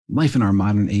Life in our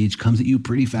modern age comes at you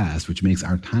pretty fast, which makes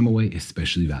our time away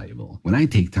especially valuable. When I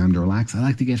take time to relax, I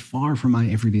like to get far from my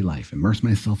everyday life, immerse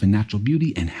myself in natural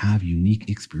beauty, and have unique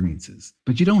experiences.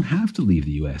 But you don't have to leave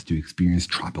the U.S. to experience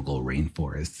tropical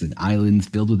rainforests and islands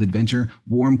filled with adventure,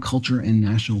 warm culture, and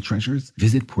national treasures.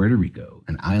 Visit Puerto Rico,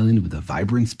 an island with a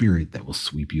vibrant spirit that will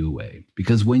sweep you away.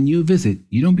 Because when you visit,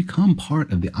 you don't become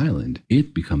part of the island,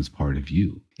 it becomes part of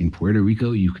you. In Puerto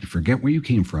Rico, you can forget where you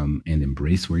came from and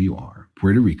embrace where you are.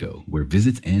 Puerto Rico, where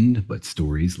visits end, but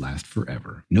stories last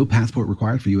forever. No passport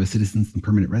required for U.S. citizens and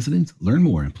permanent residents. Learn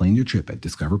more and plan your trip at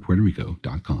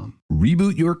discoverpuertorico.com.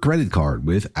 Reboot your credit card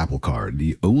with Apple Card,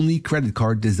 the only credit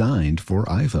card designed for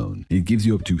iPhone. It gives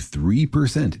you up to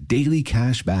 3% daily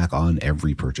cash back on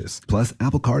every purchase. Plus,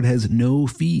 Apple Card has no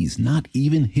fees, not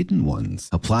even hidden ones.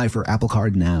 Apply for Apple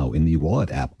Card now in the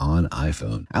Wallet app on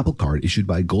iPhone. Apple Card issued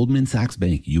by Goldman Sachs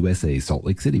Bank, USA, Salt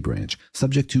Lake City branch,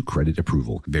 subject to credit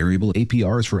approval. Variable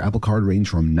APRs for Apple Card range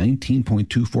from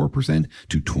 19.24%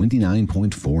 to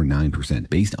 29.49%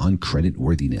 based on credit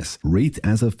worthiness. Rates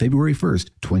as of February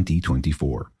 1st,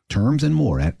 2024. Terms and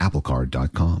more at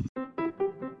applecard.com.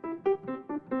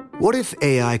 What if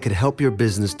AI could help your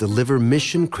business deliver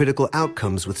mission-critical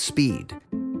outcomes with speed?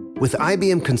 With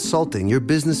IBM Consulting, your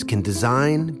business can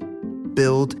design,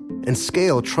 build, and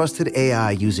scale trusted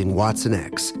AI using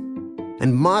watsonx,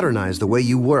 and modernize the way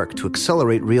you work to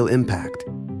accelerate real impact.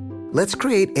 Let's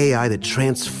create AI that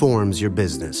transforms your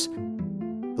business.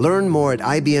 Learn more at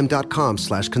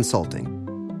ibm.com/consulting.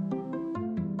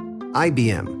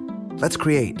 IBM. Let's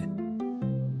create.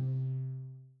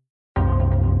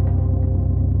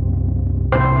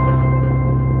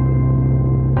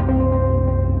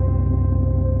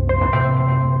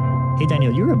 Hey,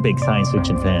 Daniel, you're a big science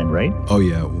fiction fan, right? Oh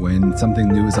yeah, when something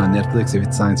new is on Netflix, if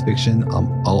it's science fiction,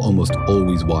 I'll almost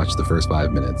always watch the first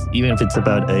 5 minutes. Even if it's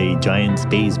about a giant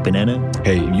space banana?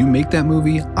 Hey, you make that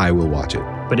movie, I will watch it.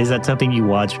 But is that something you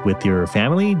watch with your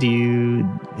family?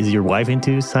 Is your wife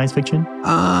into science fiction?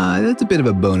 That's a bit of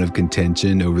a bone of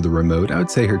contention over the remote. I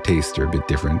would say her tastes are a bit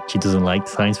different. She doesn't like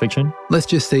science fiction? Let's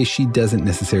just say she doesn't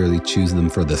necessarily choose them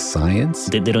for the science.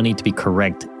 They don't need to be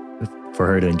correct for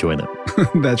her to enjoy them.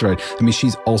 That's right. I mean,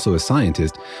 she's also a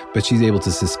scientist, but she's able to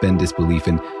suspend disbelief,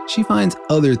 and she finds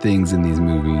other things in these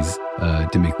movies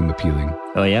to make them appealing.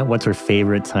 Oh yeah? What's her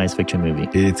favorite science fiction movie?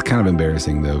 It's kind of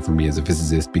embarrassing, though, for me as a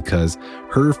physicist, because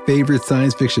her favorite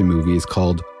science fiction movie is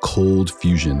called Cold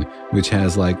Fusion, which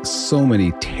has like so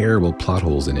many terrible plot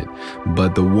holes in it.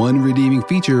 But the one redeeming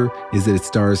feature is that it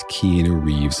stars Keanu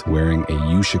Reeves wearing a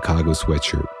UChicago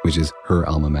sweatshirt, which is her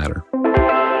alma mater.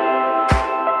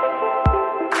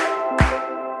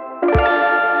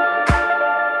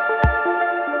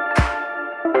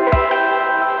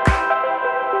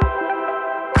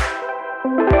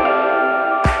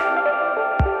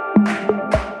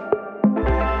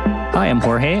 Hi, I'm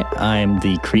Jorge. I'm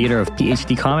the creator of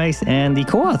PhD Comics and the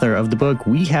co-author of the book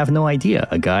We Have No Idea,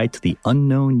 A Guide to the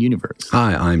Unknown Universe.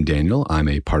 Hi, I'm Daniel. I'm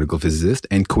a particle physicist,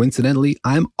 and coincidentally,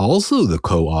 I'm also the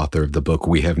co-author of the book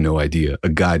We Have No Idea, A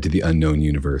Guide to the Unknown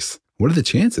Universe. What are the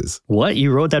chances? What?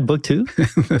 You wrote that book too?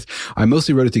 I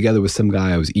mostly wrote it together with some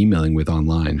guy I was emailing with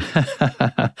online.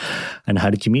 And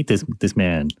how did you meet this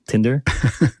man? Tinder?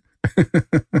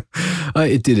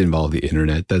 It did involve the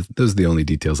internet. Those are the only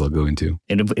details I'll go into.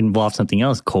 It involved something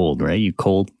else cold, right? You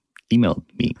cold emailed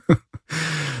me.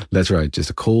 That's right. Just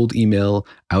a cold email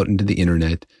out into the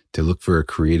internet to look for a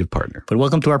creative partner. But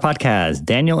welcome to our podcast,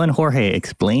 Daniel and Jorge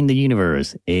Explain the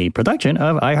Universe, a production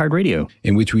of iHeartRadio,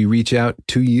 in which we reach out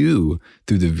to you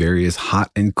through the various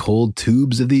hot and cold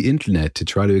tubes of the internet to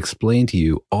try to explain to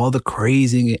you all the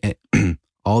crazy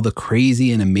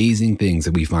and amazing things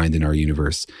that we find in our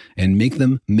universe and make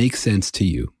them make sense to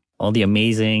you. All the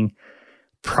amazing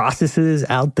processes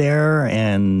out there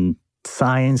and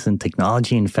science and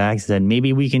technology and facts that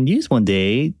maybe we can use one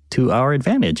day to our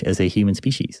advantage as a human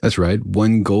species. That's right.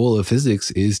 One goal of physics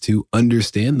is to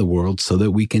understand the world so that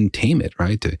we can tame it,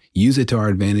 right? To use it to our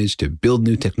advantage, to build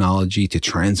new technology, to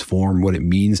transform what it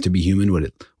means to be human,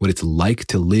 what it's like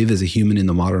to live as a human in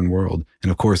the modern world.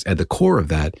 And of course, at the core of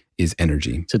that is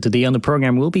energy. So today on the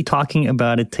program, we'll be talking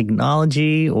about a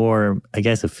technology, or I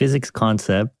guess a physics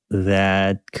concept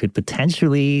that could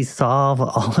potentially solve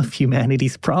all of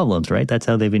humanity's problems, right? That's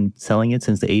how they've been selling it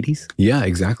since the 80s? Yeah,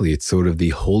 exactly. It's sort of the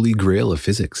holy grail of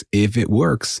physics. If it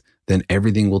works, then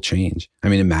everything will change. I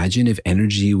mean, imagine if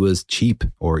energy was cheap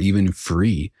or even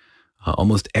free.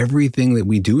 Almost everything that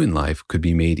we do in life could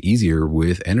be made easier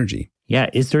with energy. Yeah,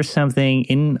 is there something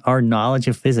in our knowledge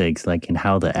of physics, like in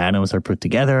how the atoms are put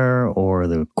together or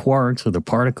the quarks or the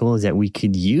particles, that we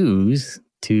could use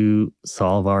to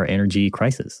solve our energy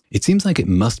crisis? It seems like it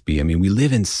must be. I mean, we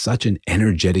live in such an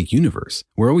energetic universe.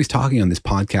 We're always talking on this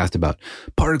podcast about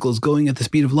particles going at the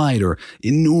speed of light, or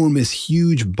enormous,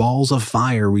 huge balls of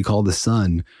fire we call the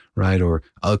sun, right? Or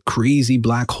a crazy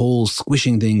black hole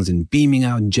squishing things and beaming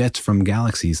out jets from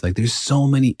galaxies. Like, there's so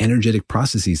many energetic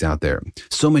processes out there.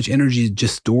 So much energy is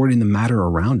just stored in the matter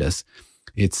around us.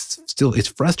 It's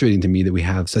frustrating to me that we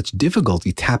have such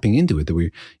difficulty tapping into it, that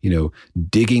we're,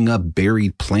 digging up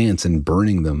buried plants and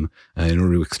burning them in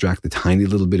order to extract the tiny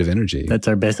little bit of energy. That's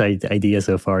our best idea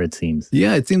so far, it seems.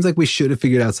 Yeah, it seems like we should have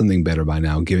figured out something better by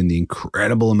now, given the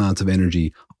incredible amounts of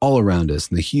energy all around us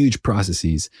and the huge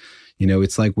processes.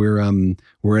 It's like we're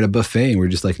at a buffet and we're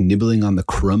just like nibbling on the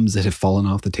crumbs that have fallen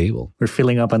off the table. We're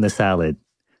filling up on the salad,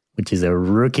 which is a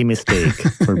rookie mistake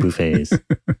for buffets.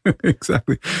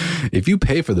 Exactly. If you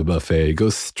pay for the buffet,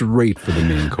 go straight for the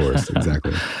main course.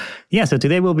 Exactly. Yeah, so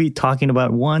today we'll be talking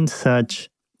about one such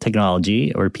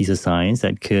technology or piece of science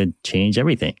that could change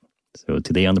everything. So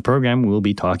today on the program, we'll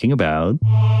be talking about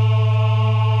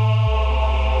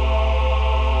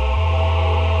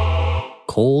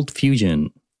cold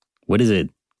fusion. What is it?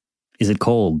 Is it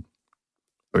cold?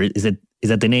 Or is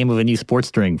that the name of a new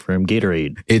sports drink from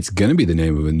Gatorade? It's going to be the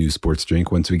name of a new sports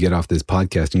drink once we get off this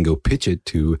podcast and go pitch it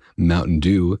to Mountain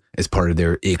Dew as part of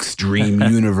their Extreme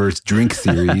Universe drink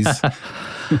series.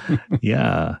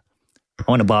 Yeah. I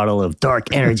want a bottle of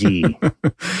dark energy.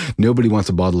 Nobody wants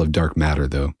a bottle of dark matter,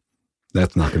 though.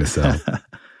 That's not going to sell.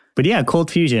 But yeah, cold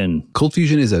fusion. Cold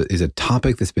fusion is a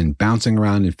topic that's been bouncing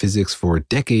around in physics for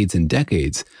decades and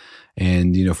decades.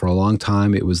 And, for a long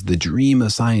time, it was the dream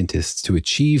of scientists to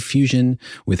achieve fusion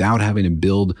without having to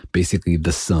build basically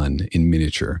the sun in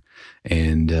miniature.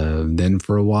 And then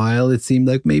for a while, it seemed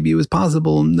like maybe it was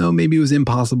possible. No, maybe it was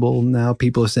impossible. Now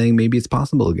people are saying maybe it's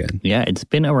possible again. Yeah, it's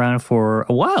been around for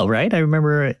a while, right?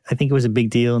 I think it was a big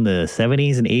deal in the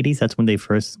 70s and 80s. That's when they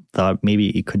first thought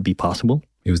maybe it could be possible.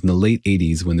 It was in the late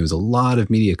 80s when there was a lot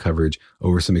of media coverage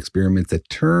over some experiments that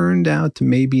turned out to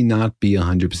maybe not be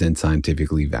 100%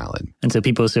 scientifically valid. And so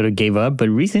people sort of gave up. But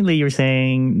recently you're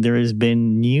saying there has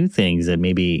been new things that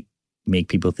maybe make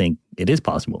people think it is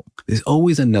possible. There's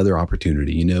always another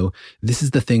opportunity. This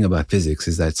is the thing about physics,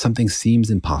 is that something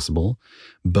seems impossible,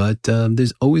 but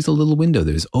there's always a little window.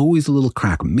 There's always a little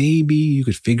crack. Maybe you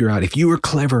could figure out, if you were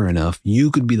clever enough, you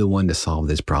could be the one to solve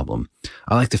this problem.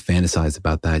 I like to fantasize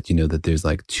about that, that there's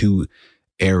like two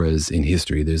eras in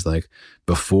history. There's like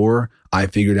before I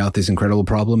figured out this incredible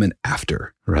problem and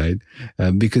after, right?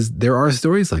 Because there are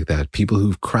stories like that. People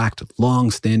who've cracked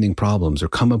long-standing problems or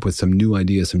come up with some new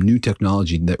idea, some new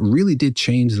technology that really did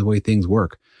change the way things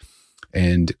work.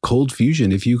 And cold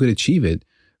fusion, if you could achieve it,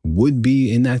 would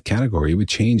be in that category. It would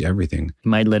change everything. It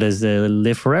might let us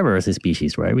live forever as a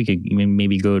species, right? We could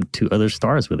maybe go to other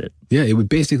stars with it. Yeah, it would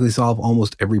basically solve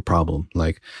almost every problem.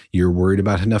 Like, you're worried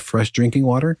about enough fresh drinking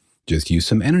water? Just use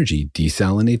some energy,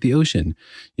 desalinate the ocean.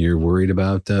 You're worried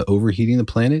about overheating the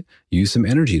planet? Use some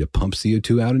energy to pump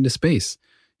CO2 out into space.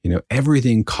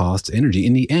 Everything costs energy.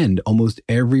 In the end, almost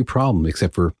every problem,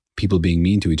 except for people being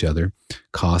mean to each other,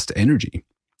 cost energy.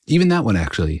 Even that one,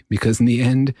 actually, because in the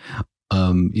end,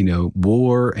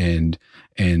 war and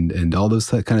all those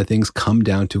kind of things come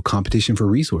down to competition for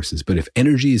resources. But if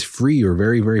energy is free or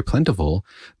very, very plentiful,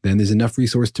 then there's enough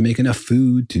resource to make enough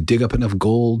food, to dig up enough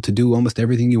gold, to do almost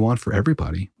everything you want for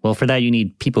everybody. Well, for that, you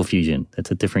need people fusion.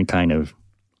 That's a different kind of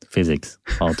physics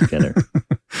altogether.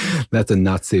 That's a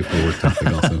not safe for work topic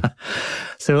also.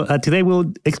 So today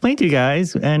we'll explain to you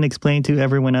guys and explain to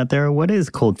everyone out there what is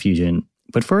cold fusion.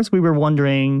 But first, we were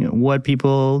wondering what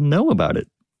people know about it.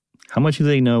 How much do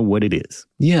they know what it is?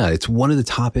 Yeah, it's one of the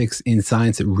topics in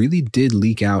science that really did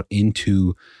leak out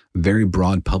into very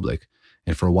broad public.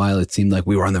 And for a while, it seemed like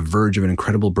we were on the verge of an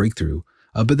incredible breakthrough.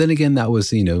 But then again, that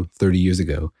was, 30 years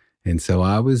ago. And so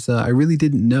I really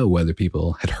didn't know whether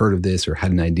people had heard of this or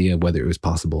had an idea of whether it was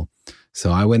possible.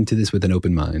 So I went into this with an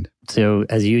open mind. So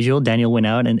as usual, Daniel went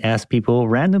out and asked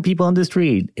random people on the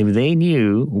street, if they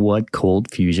knew what cold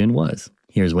fusion was.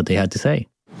 Here's what they had to say.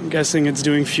 I'm guessing it's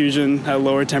doing fusion at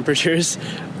lower temperatures,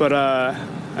 but I've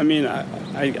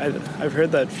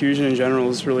heard that fusion in general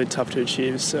is really tough to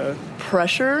achieve. So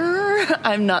pressure?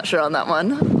 I'm not sure on that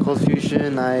one. Cold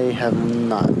fusion, I have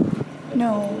not.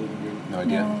 No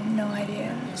idea. No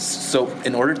idea. So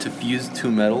in order to fuse two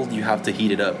metals, you have to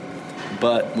heat it up.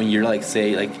 But when you're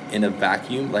in a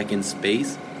vacuum, like in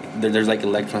space, there's like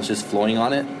electrons just flowing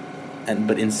on it,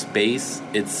 but in space,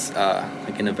 it's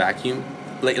like in a vacuum.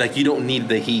 Like you don't need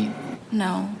the heat.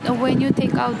 No. When you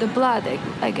take out the blood,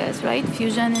 I guess, right?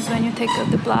 Fusion is when you take out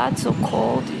the blood, so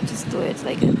cold, you just do it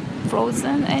like a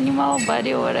frozen animal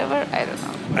body or whatever. I don't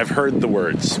know. I've heard the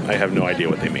words. I have no idea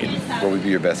what they mean. What would be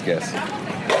your best guess?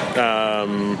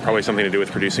 Probably something to do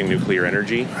with producing nuclear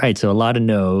energy. Right, so a lot of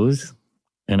no's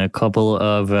and a couple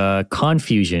of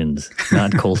confusions,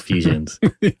 not cold fusions.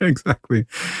 Yeah, exactly.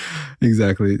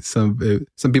 Some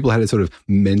people had it sort of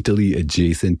mentally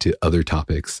adjacent to other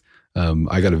topics.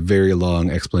 I got a very long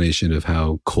explanation of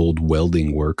how cold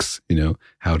welding works,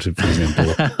 how to, for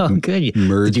example, oh, good.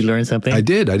 merge. Did you learn something? I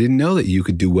did. I didn't know that you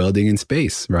could do welding in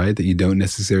space, right? That you don't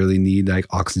necessarily need like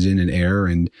oxygen and air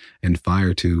and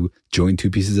fire to join two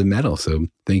pieces of metal. So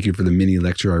thank you for the mini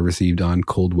lecture I received on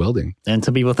cold welding. And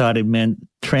some people thought it meant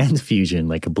transfusion,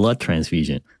 like a blood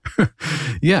transfusion.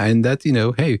 Yeah. And that's,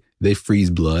 hey, they freeze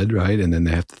blood, right? And then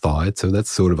they have to thaw it. So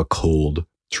that's sort of a cold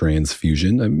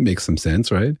transfusion. That makes some sense,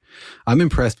 right? I'm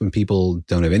impressed when people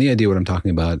don't have any idea what I'm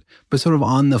talking about, but sort of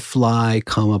on the fly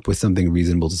come up with something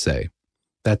reasonable to say.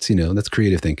 That's, that's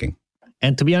creative thinking.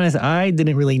 And to be honest, I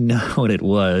didn't really know what it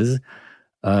was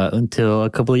until a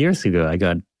couple of years ago. I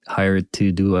got hired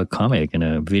to do a comic and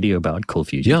a video about cold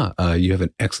fusion. Yeah, you have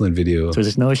an excellent video. So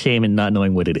there's no shame in not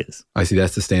knowing what it is. I see,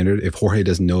 that's the standard. If Jorge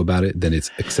doesn't know about it, then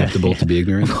it's acceptable to be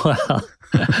ignorant. Well,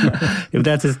 if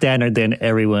that's a standard, then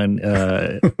everyone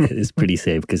is pretty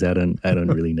safe because I don't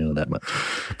really know that much.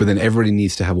 But then everybody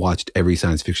needs to have watched every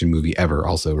science fiction movie ever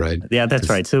also, right? Yeah, that's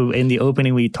right. So in the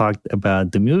opening, we talked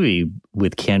about the movie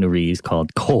with Keanu Reeves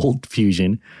called Cold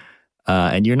Fusion.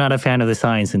 And you're not a fan of the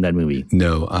science in that movie.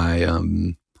 No,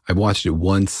 I watched it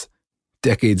once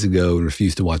decades ago and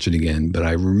refused to watch it again. But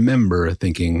I remember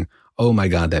thinking, oh my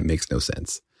God, that makes no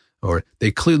sense. Or they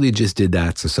clearly just did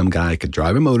that so some guy could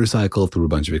drive a motorcycle through a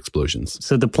bunch of explosions.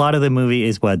 So the plot of the movie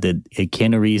is what? That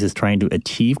Keanu Reeves is trying to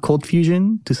achieve cold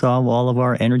fusion to solve all of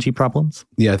our energy problems?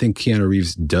 Yeah, I think Keanu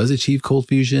Reeves does achieve cold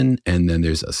fusion. And then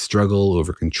there's a struggle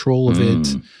over control of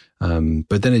it.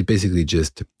 But then it basically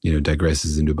just,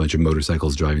 digresses into a bunch of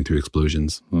motorcycles driving through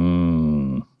explosions.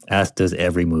 As does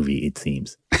every movie, it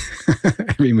seems.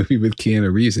 Every movie with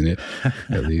Keanu Reeves in it,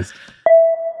 at least.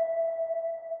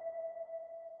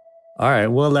 All right.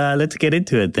 Well, let's get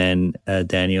into it then,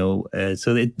 Daniel.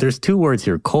 There's two words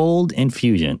here, cold and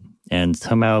fusion. And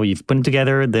somehow you've put them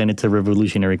together, then it's a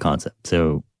revolutionary concept.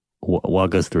 So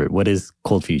walk us through it. What is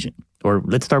cold fusion? Or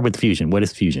let's start with fusion. What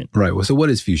is fusion? Right. Well, so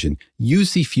what is fusion? You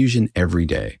see fusion every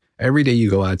day. Every day you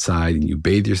go outside and you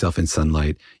bathe yourself in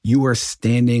sunlight, you are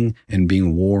standing and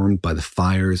being warmed by the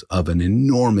fires of an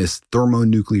enormous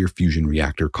thermonuclear fusion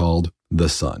reactor called the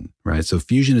sun, right? So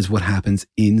fusion is what happens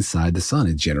inside the sun.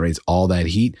 It generates all that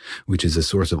heat, which is a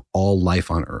source of all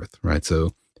life on Earth, right? So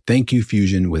thank you,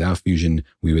 fusion. Without fusion,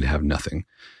 we would have nothing.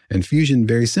 And fusion,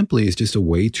 very simply, is just a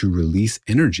way to release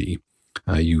energy.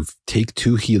 You take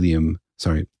two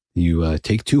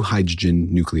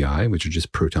hydrogen nuclei, which are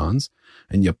just protons,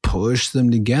 and you push them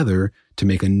together to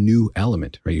make a new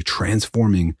element, right? You're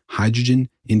transforming hydrogen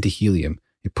into helium.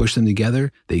 You push them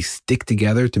together, they stick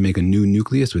together to make a new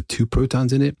nucleus with two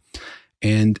protons in it.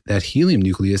 And that helium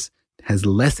nucleus has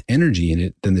less energy in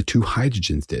it than the two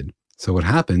hydrogens did. So what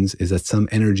happens is that some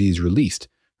energy is released,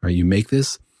 right? You make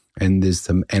this and there's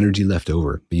some energy left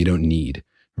over, but you don't need,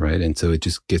 right? And so it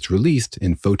just gets released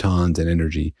in photons and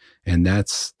energy. And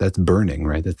that's burning,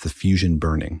 right? That's the fusion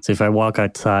burning. So if I walk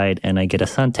outside and I get a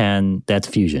suntan, that's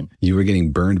fusion. You are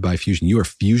getting burned by fusion. You are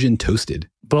fusion toasted.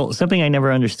 Well, something I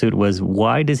never understood was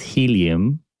why does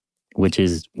helium, which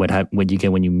is what you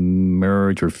get when you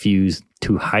merge or fuse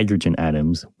two hydrogen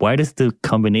atoms, why does the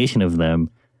combination of them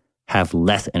have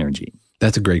less energy?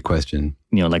 That's a great question.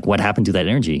 Like what happened to that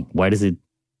energy? Why do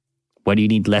you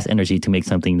need less energy to make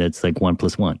something that's like 1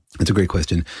 + 1? That's a great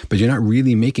question. But you're not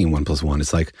really making 1 + 1.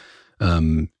 It's like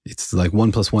 1 + 1 =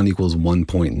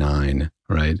 1.9,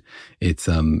 right? It's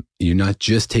you're not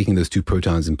just taking those two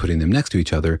protons and putting them next to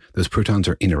each other. Those protons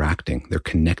are interacting. They're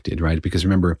connected, right? Because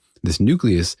remember, this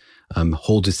nucleus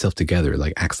holds itself together,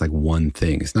 like acts like one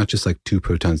thing. It's not just like two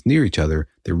protons near each other.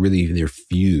 They're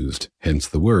fused, hence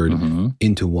the word,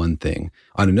 into one thing.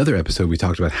 On another episode, we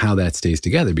talked about how that stays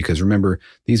together because remember,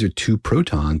 these are two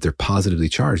protons. They're positively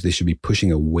charged. They should be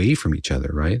pushing away from each other,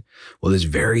 right? Well, there's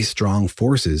very strong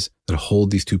forces that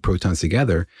hold these two protons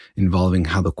together involving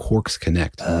how the quarks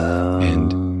connect.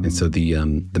 And so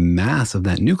the mass of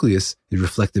that nucleus is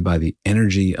reflected by the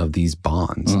energy of these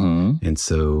bonds. And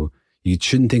so you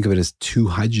shouldn't think of it as two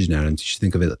hydrogen atoms. You should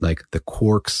think of it like the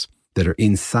quarks that are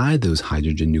inside those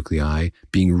hydrogen nuclei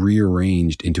being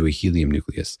rearranged into a helium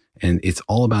nucleus. And it's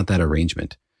all about that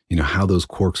arrangement, how those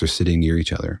quarks are sitting near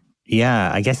each other.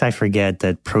 Yeah, I guess I forget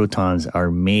that protons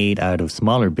are made out of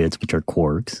smaller bits, which are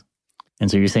quarks. And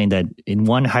so you're saying that in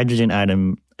one hydrogen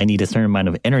atom, I need a certain amount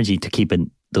of energy to keep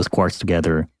those quarks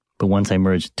together. But once I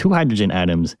merge two hydrogen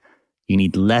atoms, you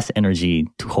need less energy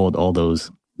to hold all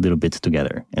those little bits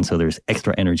together. And so there's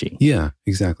extra energy. Yeah,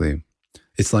 exactly.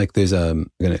 It's like there's an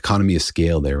economy of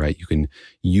scale there, right? You can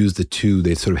use the two,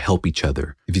 they sort of help each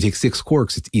other. If you take 6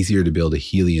 quarks, it's easier to build a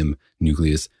helium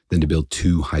nucleus than to build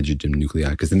 2 hydrogen nuclei,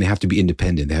 because then they have to be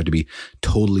independent. They have to be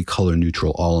totally color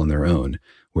neutral all on their own.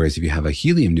 Whereas if you have a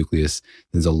helium nucleus,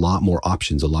 there's a lot more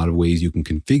options, a lot of ways you can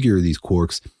configure these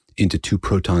quarks into 2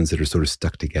 protons that are sort of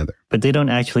stuck together. But they don't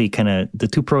actually the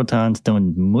 2 protons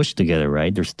don't mush together,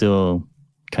 right? They're still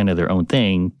kind of their own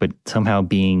thing, but somehow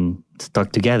being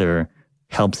stuck together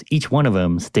helps each one of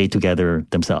them stay together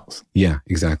themselves. Yeah,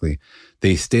 exactly.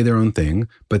 They stay their own thing,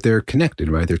 but they're connected,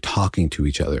 right? They're talking to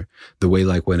each other. The way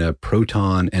like when a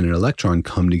proton and an electron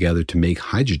come together to make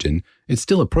hydrogen, it's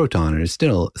still a proton and it's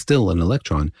still an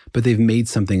electron, but they've made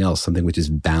something else, something which is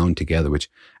bound together, which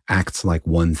acts like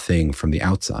one thing from the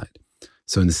outside.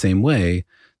 So in the same way,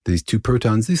 these 2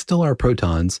 protons, they still are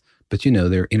protons, but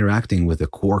they're interacting with the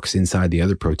quarks inside the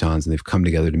other protons, and they've come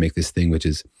together to make this thing which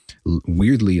is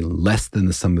weirdly less than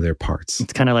the sum of their parts.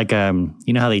 It's kind of like,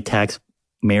 you know how they tax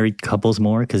married couples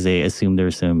more because they assume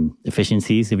there's some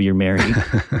efficiencies if you're married?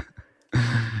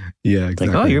 Yeah, exactly. It's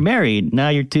like, oh, you're married. Now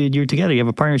you're together. You have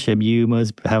a partnership. You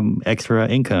must have extra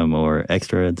income or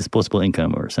extra disposable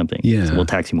income or something. Yeah. So we'll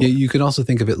tax you more. Yeah, you could also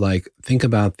think of it like, think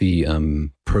about the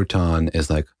proton as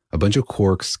like a bunch of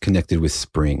quarks connected with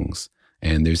springs.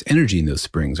 And there's energy in those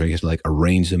springs, right? You have to like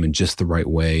arrange them in just the right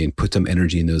way and put some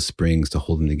energy in those springs to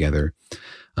hold them together.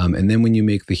 And then when you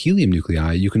make the helium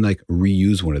nuclei, you can like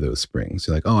reuse one of those springs.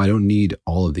 You're like, oh, I don't need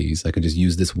all of these. I can just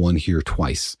use this one here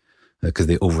twice because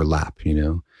they overlap,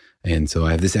 And so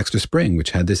I have this extra spring,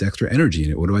 which had this extra energy in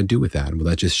it. What do I do with that? Well,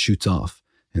 that just shoots off.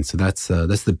 And so that's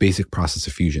the basic process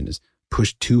of fusion, is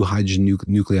push 2 hydrogen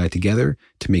nuclei together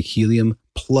to make helium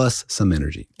plus some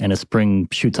energy. And a spring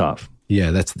shoots off.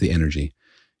 Yeah, that's the energy.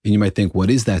 And you might think, what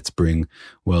is that spring?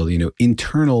 Well,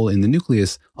 internal in the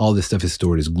nucleus, all this stuff is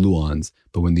stored as gluons.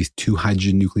 But when these 2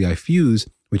 hydrogen nuclei fuse,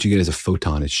 what you get is a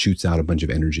photon. It shoots out a bunch of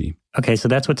energy. Okay, so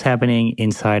that's what's happening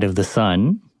inside of the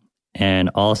sun and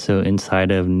also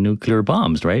inside of nuclear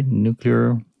bombs, right?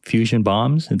 Nuclear fusion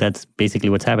bombs. That's basically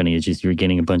what's happening. It's just you're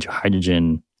getting a bunch of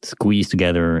hydrogen squeezed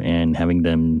together and having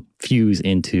them fuse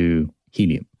into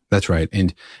helium. That's right.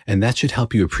 And that should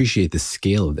help you appreciate the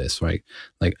scale of this, right?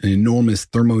 Like an enormous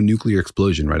thermonuclear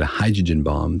explosion, right? A hydrogen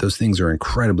bomb. Those things are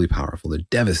incredibly powerful. They're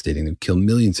devastating. They kill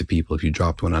millions of people if you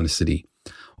dropped one on a city.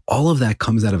 All of that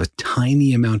comes out of a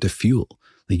tiny amount of fuel.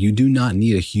 Like you do not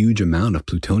need a huge amount of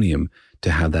plutonium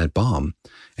to have that bomb.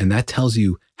 And that tells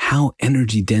you how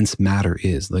energy dense matter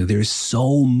is. Like there's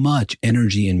so much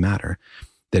energy in matter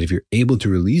that if you're able to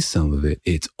release some of it,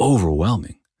 it's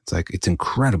overwhelming. It's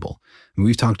incredible. And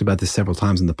we've talked about this several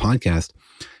times in the podcast.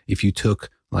 If you took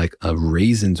like a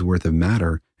raisin's worth of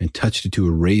matter and touched it to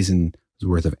a raisin's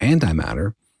worth of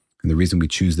antimatter, and the reason we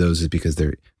choose those is because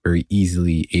they're very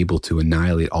easily able to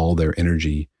annihilate all their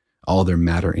energy, all their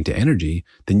matter into energy,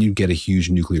 then you'd get a huge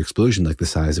nuclear explosion like the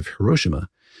size of Hiroshima.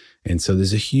 And so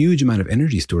there's a huge amount of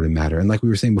energy stored in matter. And like we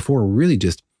were saying before,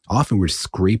 often we're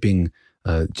scraping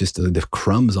just the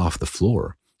crumbs off the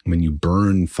floor. When you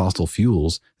burn fossil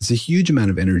fuels, there's a huge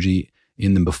amount of energy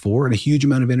in them before and a huge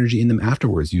amount of energy in them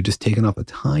afterwards. You've just taken off a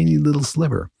tiny little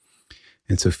sliver.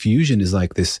 And so fusion is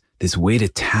like this way to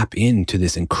tap into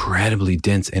this incredibly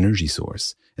dense energy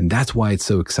source. And that's why it's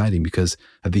so exciting, because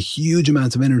of the huge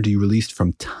amounts of energy released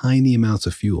from tiny amounts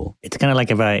of fuel. It's kind of like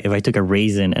if I took a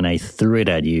raisin and I threw it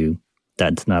at you,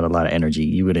 that's not a lot of energy.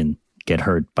 You wouldn't get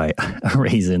hurt by a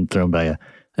raisin thrown by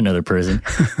another person.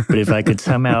 But if I could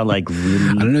somehow like really...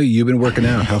 I don't know, you've been working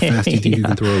out. How fast do you think you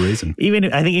can throw a raisin?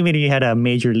 I think even if you had a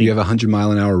major league... You have a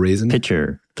 100-mile-an-hour raisin?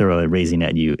 Pitcher throw a raisin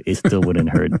at you, it still wouldn't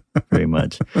hurt very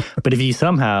much. But if you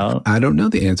somehow... I don't know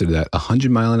the answer to that. A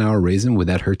 100-mile-an-hour raisin, would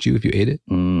that hurt you if you ate it?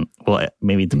 Well,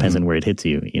 maybe it depends on where it hits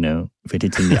you. If it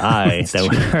hits in the eye, that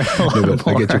would hurt a lot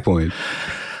more. I get your point.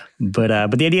 But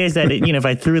the idea is that, if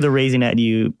I threw the raisin at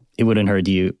you, it wouldn't hurt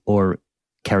you or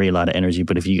carry a lot of energy.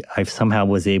 But if I somehow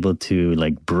was able to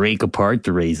like break apart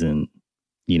the raisin,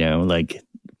 like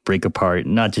break apart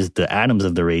not just the atoms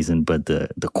of the raisin, but the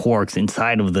quarks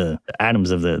inside of the atoms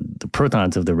of the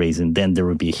protons of the raisin, then there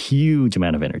would be a huge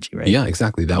amount of energy, right? Yeah,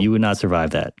 exactly. You would not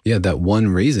survive that. Yeah, that one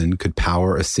raisin could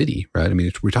power a city, right? I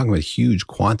mean, we're talking about huge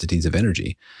quantities of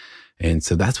energy. And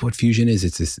so that's what fusion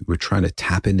is. We're trying to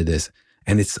tap into this.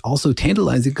 And it's also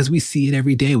tantalizing because we see it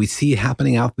every day. We see it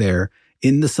happening out there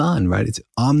in the sun, right? It's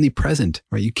omnipresent,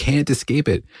 right? You can't escape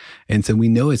it. And so we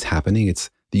know it's happening. It's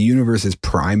the universe's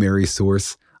primary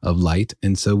source of light.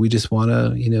 And so we just want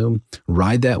to,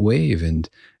 ride that wave and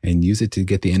use it to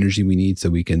get the energy we need so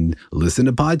we can listen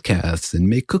to podcasts and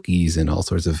make cookies and all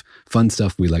sorts of fun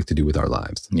stuff we like to do with our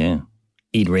lives. Yeah.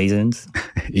 Eat raisins.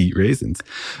 Eat raisins.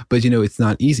 But, it's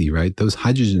not easy, right? Those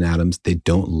hydrogen atoms, they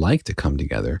don't like to come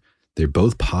together. They're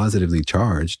both positively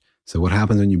charged. So what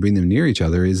happens when you bring them near each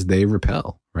other is they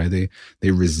repel, right?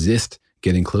 They resist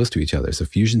getting close to each other. So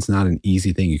fusion's not an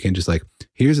easy thing. You can't just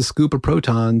here's a scoop of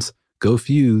protons, go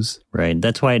fuse. Right.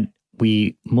 That's why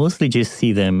we mostly just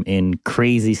see them in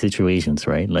crazy situations,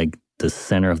 right? Like the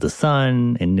center of the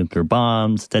sun and nuclear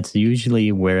bombs. That's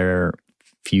usually where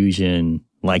fusion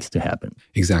likes to happen.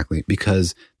 Exactly.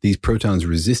 Because these protons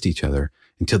resist each other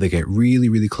until they get really,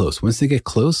 really close. Once they get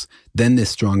close, then this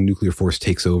strong nuclear force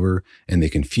takes over and they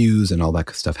can fuse and all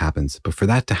that stuff happens. But for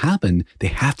that to happen, they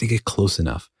have to get close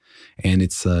enough. And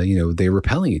it's, they're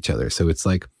repelling each other. So it's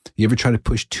like, you ever try to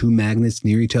push two magnets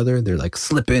near each other? They're like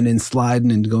slipping and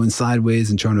sliding and going sideways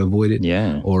and trying to avoid it.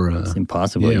 Yeah. Or it's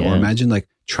impossible. Yeah. Or imagine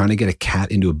trying to get a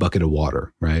cat into a bucket of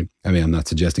water, right? I mean, I'm not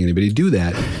suggesting anybody do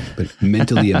that, but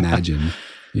mentally imagine,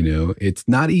 it's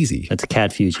not easy. That's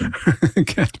cat fusion.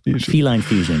 Cat fusion. Feline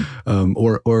fusion.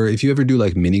 Or if you ever do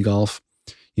mini golf,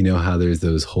 how there's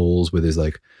those holes where there's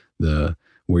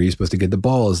where you're supposed to get the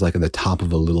ball is at the top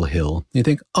of a little hill. You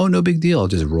think, oh, no big deal. I'll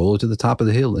just roll it to the top of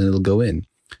the hill and it'll go in.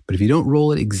 But if you don't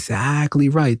roll it exactly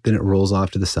right, then it rolls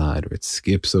off to the side or it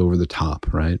skips over the top,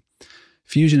 right?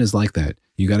 Fusion is like that.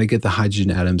 You got to get the hydrogen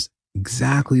atoms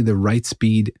exactly the right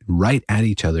speed, right at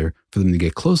each other for them to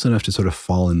get close enough to sort of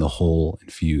fall in the hole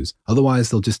and fuse. Otherwise,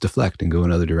 they'll just deflect and go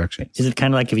in other directions. Is it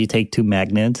kind of like if you take two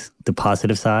magnets, the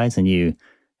positive sides, and you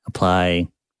apply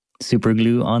super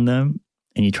glue on them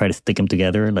and you try to stick them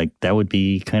together? That would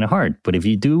be kind of hard. But if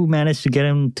you do manage to get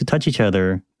them to touch each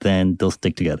other, then they'll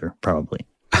stick together, probably.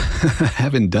 I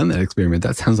haven't done that experiment.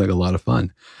 That sounds like a lot of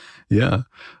fun. Yeah.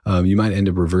 You might end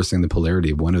up reversing the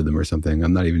polarity of one of them or something.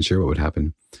 I'm not even sure what would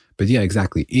happen. But yeah,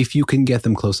 exactly. If you can get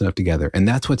them close enough together, and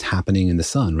that's what's happening in the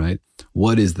sun, right?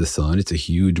 What is the sun? It's a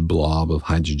huge blob of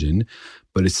hydrogen,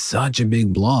 but it's such a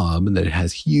big blob that it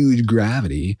has huge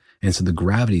gravity. And so the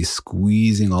gravity is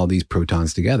squeezing all these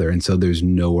protons together. And so there's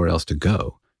nowhere else to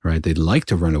go, right? They'd like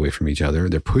to run away from each other.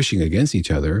 They're pushing against each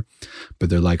other,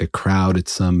 but they're like a crowd at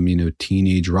some,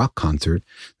 teenage rock concert.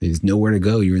 There's nowhere to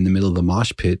go. You're in the middle of the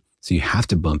mosh pit. So you have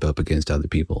to bump up against other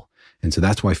people. And so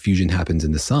that's why fusion happens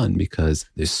in the sun, because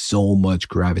there's so much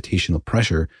gravitational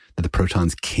pressure that the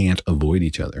protons can't avoid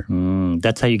each other.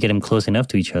 That's how you get them close enough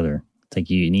to each other. It's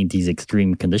like you need these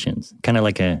extreme conditions. Kind of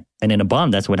and in a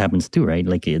bomb, that's what happens too, right?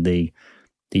 They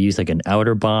use an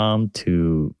outer bomb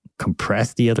to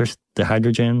compress the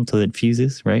hydrogen so that it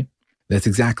fuses, right? That's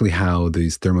exactly how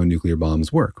these thermonuclear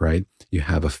bombs work, right? You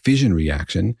have a fission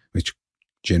reaction, which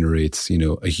generates,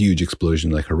 a huge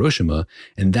explosion like Hiroshima,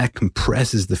 and that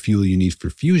compresses the fuel you need for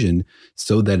fusion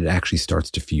so that it actually starts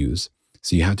to fuse.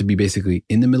 So you have to be basically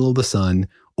in the middle of the sun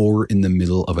or in the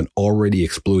middle of an already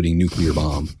exploding nuclear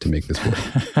bomb to make this work.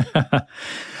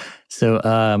 So,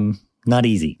 not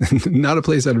easy. Not a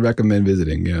place I'd recommend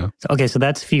visiting, yeah. So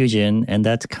that's fusion, and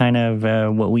that's kind of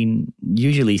what we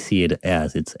usually see it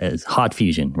as. It's as hot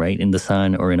fusion, right? In the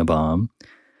sun or in a bomb.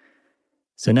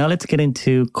 So now let's get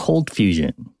into cold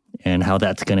fusion and how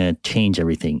that's going to change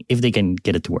everything if they can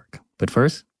get it to work. But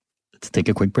first, let's take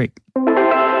a quick break.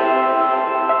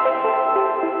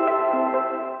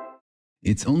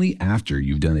 It's only after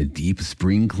you've done a deep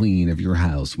spring clean of your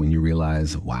house when you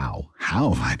realize, wow,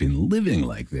 how have I been living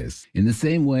like this? In the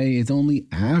same way, it's only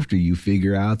after you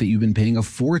figure out that you've been paying a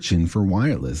fortune for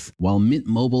wireless, while Mint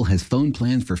Mobile has phone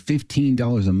plans for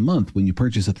 $15 a month when you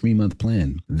purchase a 3-month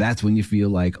plan. That's when you feel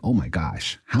like, oh my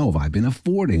gosh, how have I been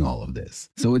affording all of this?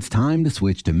 So it's time to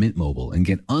switch to Mint Mobile and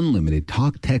get unlimited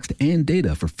talk, text, and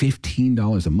data for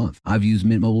 $15 a month. I've used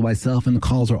Mint Mobile myself, and the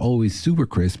calls are always super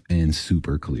crisp and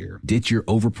super clear. Ditch your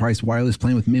overpriced wireless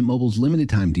plan with Mint Mobile's limited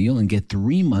time deal and get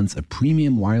 3 months of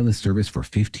premium wireless service for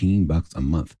 $15 a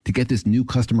month. To get this new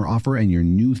customer offer and your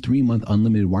new 3-month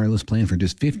unlimited wireless plan for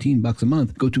just $15 a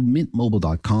month, go to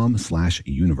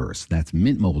mintmobile.com/universe. That's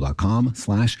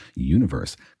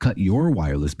mintmobile.com/universe. Cut your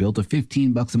wireless bill to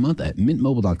 $15 a month at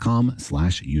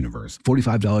mintmobile.com/universe.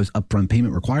 $45 upfront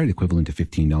payment required, equivalent to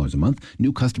 $15 a month.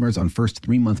 New customers on first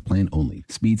 3-month plan only.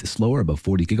 Speeds slower above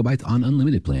 40 gigabytes on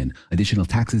unlimited plan. Additional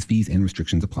taxes, fees, and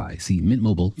restrictions apply. See Mint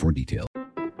Mobile for details.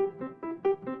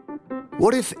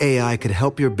 What if AI could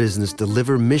help your business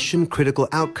deliver mission-critical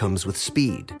outcomes with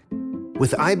speed?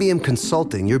 With IBM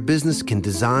Consulting, your business can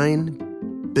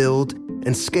design, build,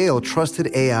 and scale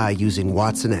trusted AI using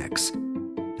Watson X,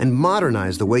 and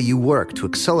modernize the way you work to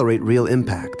accelerate real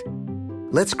impact.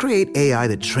 Let's create AI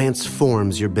that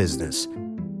transforms your business.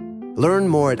 Learn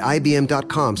more at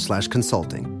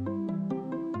ibm.com/consulting.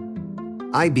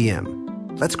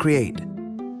 IBM. Let's create.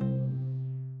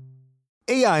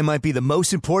 AI might be the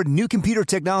most important new computer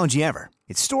technology ever.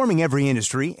 It's storming every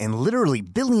industry, and literally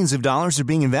billions of dollars are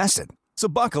being invested. So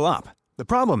buckle up. The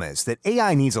problem is that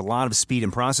AI needs a lot of speed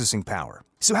and processing power.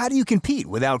 So how do you compete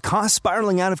without costs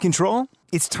spiraling out of control?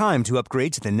 It's time to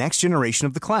upgrade to the next generation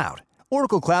of the cloud.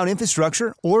 Oracle Cloud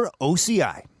Infrastructure, or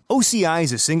OCI. OCI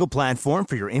is a single platform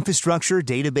for your infrastructure,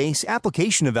 database,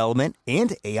 application development,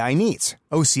 and AI needs.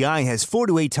 OCI has 4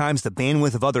 to 8 times the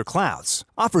bandwidth of other clouds,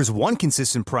 offers one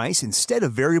consistent price instead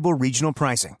of variable regional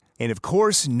pricing, and of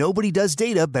course, nobody does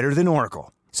data better than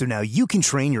Oracle. So now you can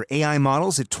train your AI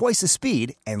models at twice the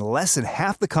speed and less than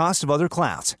half the cost of other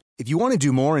clouds. If you want to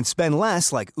do more and spend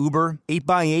less like Uber,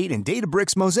 8x8, and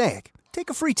Databricks Mosaic, take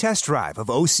a free test drive of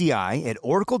OCI at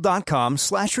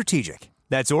oracle.com/strategic.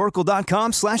 That's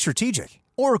oracle.com/strategic.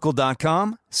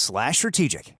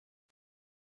 Oracle.com/strategic.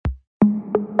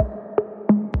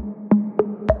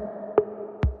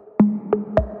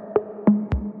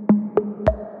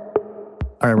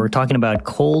 All right, we're talking about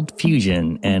cold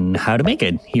fusion and how to make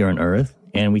it here on Earth.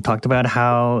 And we talked about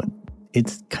how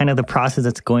it's kind of the process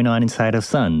that's going on inside of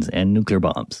suns and nuclear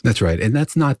bombs. That's right. And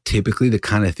that's not typically the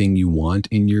kind of thing you want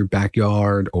in your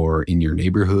backyard or in your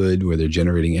neighborhood where they're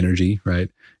generating energy, right?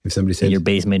 If somebody said... In your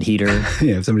basement heater.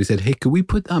 Yeah, if somebody said, hey, could we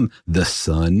put the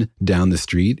sun down the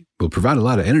street? Will provide a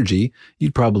lot of energy.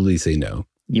 You'd probably say no.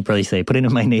 You'd probably say, put it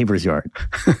in my neighbor's yard.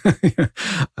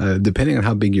 Depending on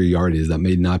how big your yard is, that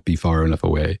may not be far enough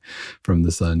away from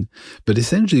the sun. But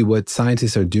essentially what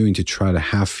scientists are doing to try to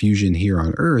have fusion here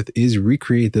on Earth is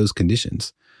recreate those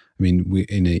conditions. I mean,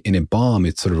 in a bomb,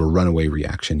 it's sort of a runaway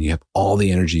reaction. You have all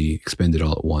the energy expended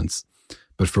all at once.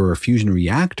 But for a fusion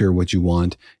reactor, what you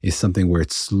want is something where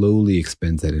it slowly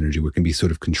expends that energy, where it can be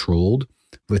sort of controlled,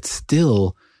 but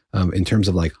still, in terms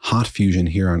of like hot fusion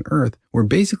here on Earth, we're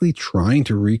basically trying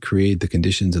to recreate the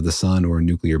conditions of the sun or a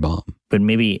nuclear bomb. But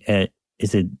maybe,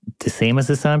 is it the same as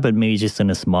the sun, but maybe just on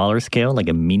a smaller scale, like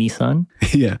a mini sun?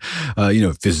 Yeah.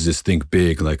 Physicists think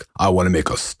big, like, I want to make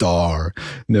a star.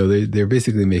 No, they're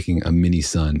basically making a mini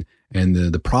sun. And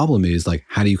the problem is, like,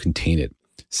 how do you contain it?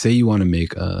 Say you want to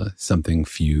make something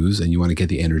fuse and you want to get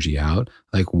the energy out.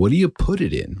 Like, what do you put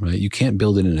it in, right? You can't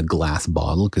build it in a glass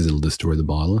bottle because it'll destroy the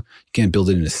bottle. You can't build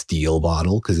it in a steel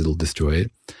bottle because it'll destroy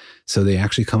it. So they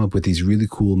actually come up with these really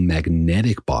cool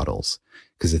magnetic bottles.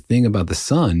 Because the thing about the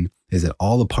sun is that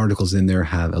all the particles in there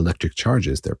have electric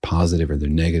charges. They're positive or they're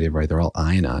negative, right? They're all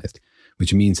ionized,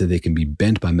 which means that they can be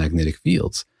bent by magnetic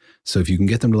fields. So if you can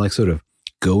get them to like sort of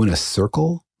go in a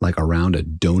circle, like around a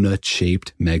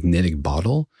donut-shaped magnetic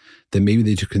bottle, then maybe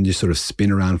they can just sort of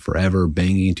spin around forever,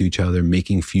 banging into each other,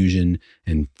 making fusion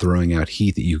and throwing out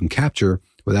heat that you can capture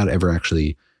without ever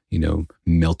actually,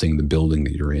 melting the building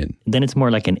that you're in. Then it's more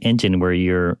like an engine where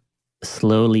you're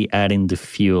slowly adding the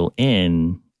fuel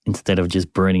in instead of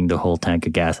just burning the whole tank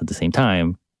of gas at the same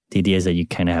time. The idea is that you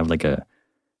kind of have like a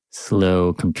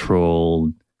slow,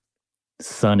 controlled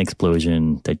sun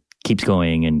explosion that keeps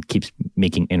going and keeps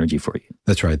making energy for you.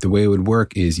 That's right. The way it would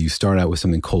work is you start out with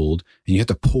something cold and you have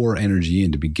to pour energy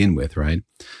in to begin with, right?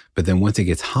 But then once it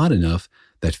gets hot enough,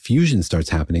 that fusion starts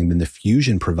happening, then the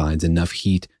fusion provides enough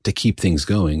heat to keep things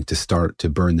going to start to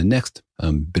burn the next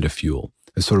bit of fuel.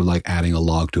 It's sort of like adding a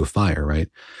log to a fire, right?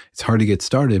 It's hard to get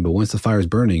started, but once the fire is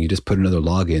burning, you just put another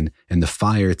log in and the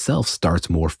fire itself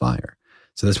starts more fire.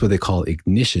 So that's what they call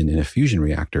ignition in a fusion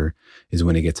reactor, is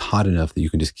when it gets hot enough that you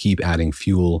can just keep adding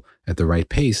fuel at the right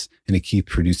pace and it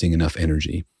keeps producing enough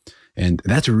energy. And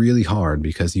that's really hard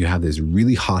because you have this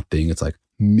really hot thing. It's like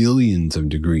millions of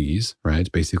degrees, right? It's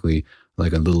basically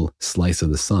like a little slice of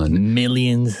the sun.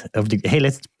 Millions of degrees. Hey,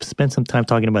 let's spend some time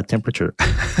talking about temperature.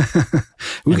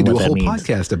 We could do a whole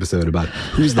podcast episode about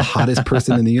who's the hottest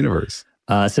person in the universe.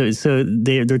 So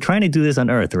they're trying to do this on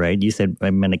Earth, right? You said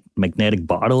a magnetic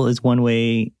bottle is one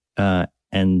way,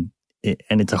 and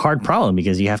it's a hard problem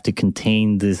because you have to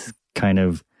contain this kind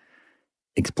of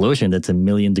explosion that's 1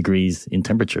 million degrees in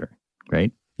temperature,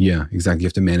 right? Yeah, exactly. You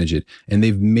have to manage it. And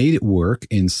they've made it work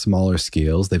in smaller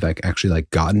scales. They've actually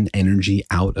gotten energy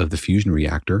out of the fusion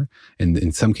reactor. And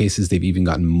in some cases, they've even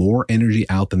gotten more energy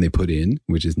out than they put in,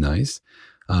 which is nice.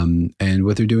 And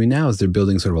what they're doing now is they're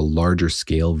building sort of a larger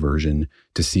scale version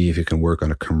to see if it can work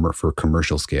on for a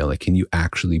commercial scale. Like, can you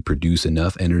actually produce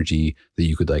enough energy that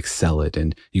you could sell it,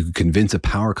 and you could convince a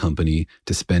power company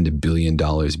to spend $1 billion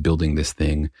building this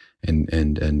thing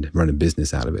and run a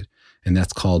business out of it. And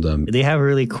that's called... they have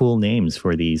really cool names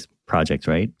for these projects,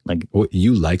 right? Like, oh,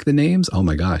 you like the names? Oh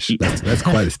my gosh, that's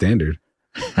quite a standard.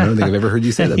 I don't think I've ever heard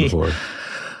you say that before.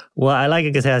 Well, I like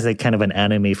it because it has a kind of an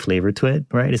anime flavor to it,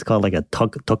 right? It's called like a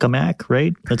tokamak,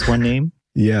 right? That's one name.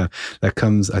 Yeah, that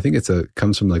comes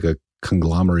from like a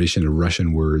conglomeration of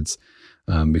Russian words,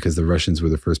 because the Russians were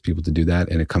the first people to do that.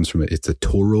 And it comes from it's a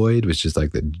toroid, which is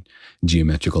like the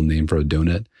geometrical name for a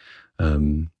donut.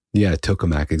 Yeah,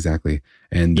 tokamak, exactly.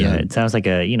 And yeah, it sounds like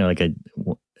a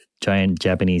giant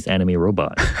Japanese anime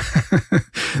robot.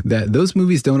 Those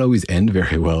movies don't always end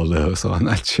very well, though. So I'm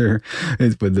not sure.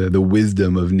 But the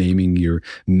wisdom of naming your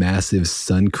massive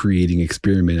sun-creating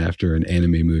experiment after an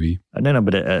anime movie. No,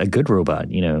 but a good robot,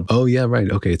 Oh, yeah, right.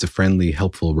 Okay, it's a friendly,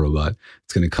 helpful robot.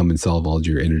 It's going to come and solve all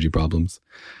your energy problems.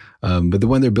 But the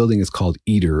one they're building is called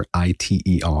ITER,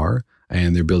 I-T-E-R,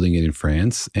 and they're building it in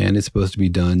France. And it's supposed to be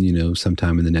done,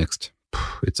 sometime in the next,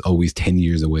 it's always 10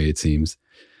 years away, it seems.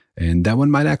 And that one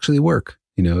might actually work.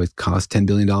 It costs $10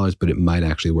 billion, but it might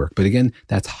actually work. But again,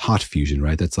 that's hot fusion,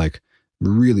 right? That's like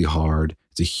really hard.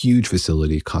 It's a huge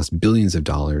facility. It costs billions of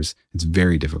dollars. It's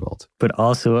very difficult. But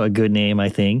also a good name, I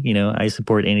think. I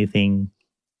support anything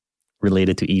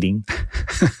related to eating.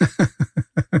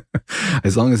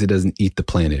 As long as it doesn't eat the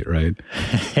planet, right?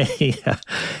 Yeah,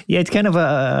 it's kind of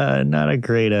not a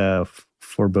great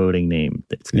foreboding name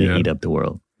that's going to eat up the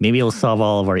world. Maybe it'll solve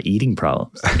all of our eating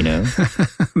problems,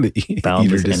 The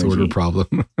eater disorder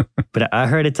problem. But I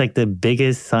heard it's like the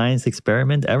biggest science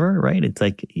experiment ever, right? It's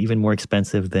like even more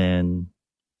expensive than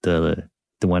the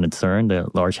one at CERN, the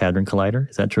Large Hadron Collider.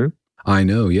 Is that true? I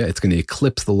know, yeah. It's going to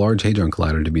eclipse the Large Hadron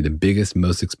Collider to be the biggest,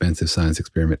 most expensive science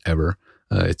experiment ever.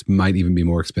 It might even be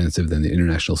more expensive than the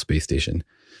International Space Station.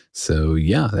 So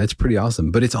yeah, that's pretty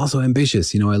awesome. But it's also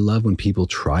ambitious. I love when people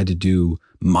try to do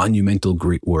monumental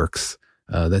great works.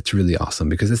 That's really awesome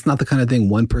because it's not the kind of thing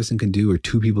one person can do or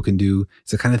two people can do.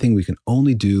 It's the kind of thing we can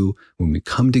only do when we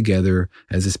come together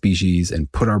as a species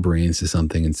and put our brains to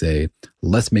something and say,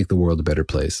 let's make the world a better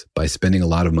place by spending a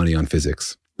lot of money on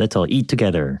physics. Let's all eat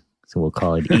together. So we'll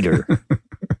call it ITER.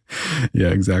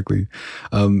 Yeah, exactly.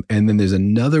 And then there's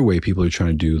another way people are trying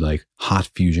to do like hot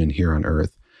fusion here on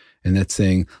Earth. And that's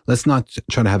saying, let's not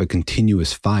try to have a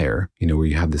continuous fire, where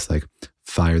you have this like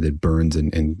fire that burns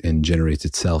and generates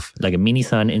itself. Like a mini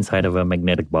sun inside of a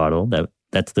magnetic bottle.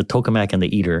 That's the tokamak and the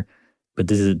ITER. But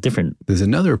this is different. There's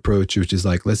another approach, which is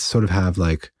like, let's sort of have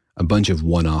like a bunch of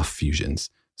one-off fusions.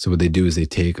 So what they do is they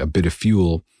take a bit of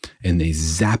fuel and they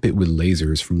zap it with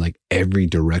lasers from like every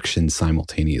direction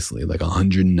simultaneously, like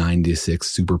 196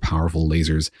 super powerful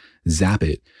lasers, zap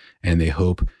it. And they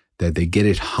hope that they get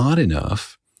it hot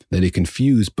enough that it can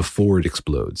fuse before it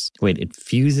explodes. Wait, it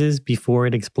fuses before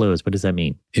it explodes. What does that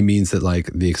mean? It means that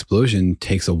like the explosion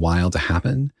takes a while to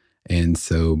happen. And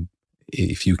so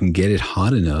if you can get it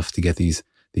hot enough to get these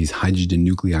hydrogen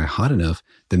nuclei hot enough,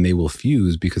 then they will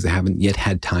fuse because they haven't yet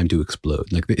had time to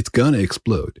explode. Like it's going to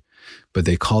explode. But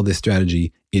they call this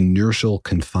strategy inertial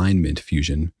confinement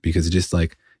fusion because it's just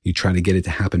like you try to get it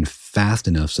to happen fast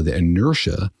enough so the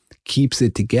inertia keeps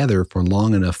it together for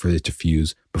long enough for it to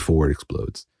fuse before it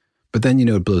explodes. But then,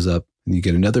 it blows up and you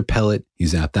get another pellet, you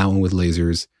zap that one with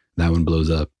lasers, that one blows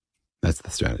up. That's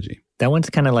the strategy. That one's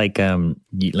kind of like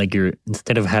you're,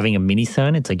 instead of having a mini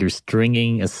sun, it's like you're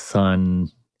stringing a sun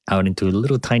out into a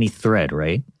little tiny thread,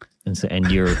 right?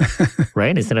 And you're,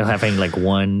 right? Instead of having like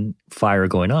one fire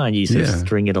going on, you sort of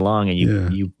string it along and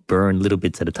you burn little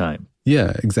bits at a time.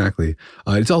 Yeah, exactly.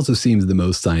 It also seems the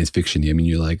most science fiction-y. I mean,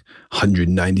 you're like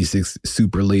 196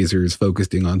 super lasers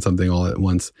focusing on something all at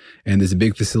once. And there's a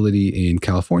big facility in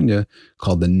California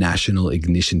called the National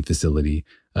Ignition Facility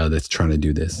that's trying to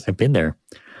do this. I've been there.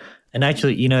 And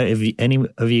actually, if any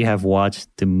of you have watched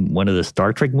one of the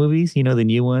Star Trek movies, the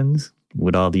new ones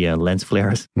with all the lens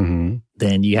flares,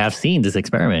 then you have seen this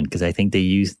experiment because I think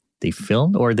they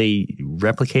filmed or they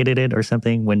replicated it or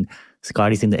something when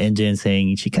Scotty's in the engine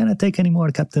saying, she cannot take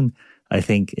anymore, Captain. I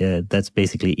think that's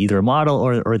basically either a model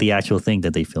or the actual thing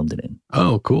that they filmed it in.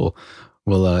 Oh, cool.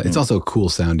 Well, it's also a cool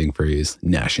sounding phrase,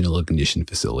 National Ignition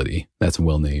Facility. That's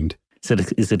well named. So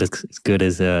is it as good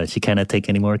as she cannot take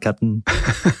anymore, Captain?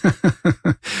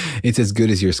 It's as good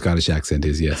as your Scottish accent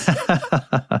is, yes.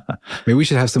 Maybe we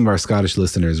should have some of our Scottish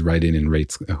listeners write in and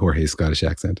rate Jorge's Scottish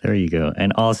accent. There you go.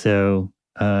 And also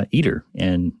ITER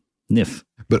and NIF.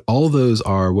 But all those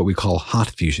are what we call hot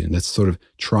fusion. That's sort of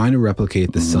trying to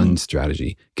replicate the sun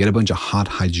strategy. Get a bunch of hot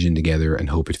hydrogen together and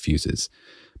hope it fuses.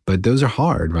 But those are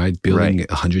hard, right? Building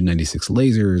 196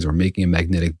 lasers or making a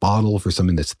magnetic bottle for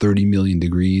something that's 30 million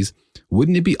degrees.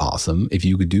 Wouldn't it be awesome if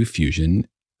you could do fusion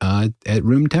at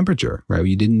room temperature, right?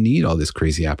 You didn't need all this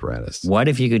crazy apparatus. What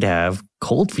if you could have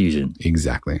cold fusion?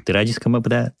 Exactly. Did I just come up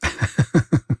with that?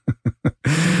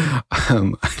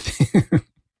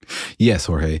 Yes,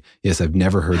 Jorge. Yes, I've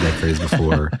never heard that phrase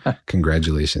before.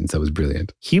 Congratulations. That was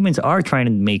brilliant. Humans are trying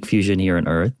to make fusion here on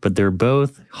Earth, but they're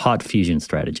both hot fusion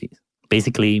strategies,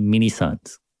 basically mini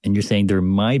suns. And you're saying there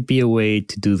might be a way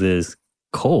to do this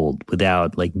cold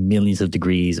without like millions of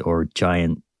degrees or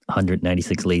giant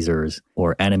 196 lasers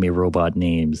or anime robot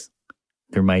names.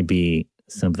 There might be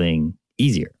something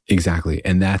easier. Exactly.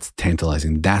 And that's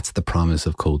tantalizing. That's the promise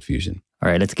of cold fusion. All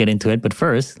right, let's get into it. But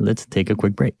first, let's take a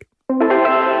quick break.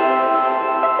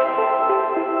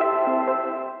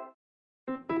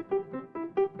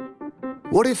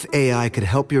 What if AI could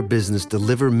help your business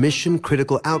deliver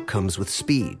mission-critical outcomes with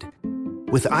speed?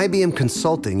 With IBM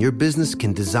Consulting, your business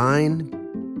can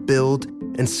design, build,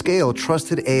 and scale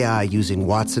trusted AI using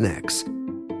Watson X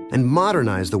and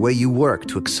modernize the way you work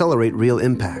to accelerate real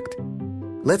impact.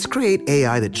 Let's create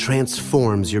AI that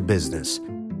transforms your business.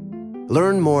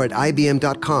 Learn more at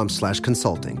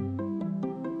ibm.com/consulting.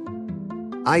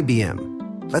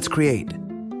 IBM. Let's create.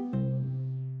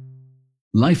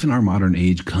 Life in our modern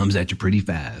age comes at you pretty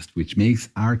fast, which makes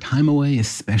our time away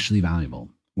especially valuable.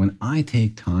 When I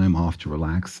take time off to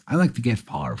relax, I like to get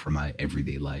far from my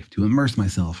everyday life to immerse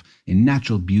myself in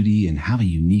natural beauty and have a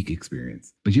unique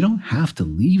experience. But you don't have to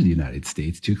leave the United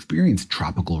States to experience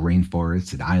tropical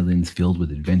rainforests and islands filled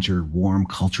with adventure, warm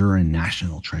culture, and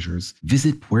national treasures.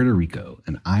 Visit Puerto Rico,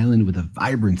 an island with a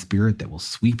vibrant spirit that will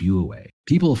sweep you away.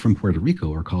 People from Puerto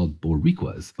Rico are called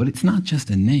Boricuas, but it's not just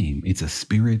a name. It's a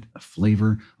spirit, a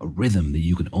flavor, a rhythm that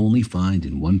you can only find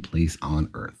in one place on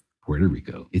Earth. Puerto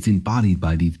Rico. It's embodied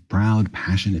by these proud,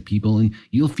 passionate people, and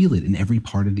you'll feel it in every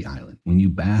part of the island. When you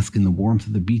bask in the warmth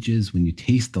of the beaches, when you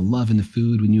taste the love in the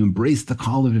food, when you embrace the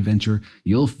call of adventure,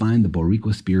 you'll find the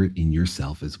Boricua spirit in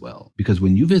yourself as well. Because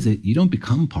when you visit, you don't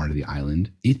become part of the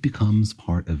island, it becomes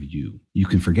part of you. You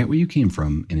can forget where you came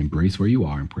from and embrace where you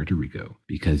are in Puerto Rico,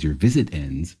 because your visit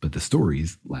ends, but the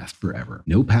stories last forever.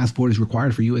 No passport is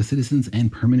required for U.S. citizens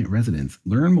and permanent residents.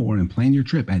 Learn more and plan your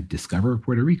trip at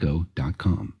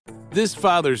discoverpuertorico.com. This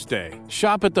Father's Day,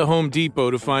 shop at the Home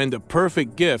Depot to find the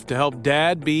perfect gift to help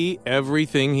Dad be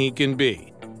everything he can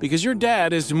be. Because your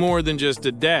dad is more than just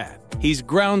a dad. He's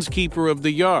groundskeeper of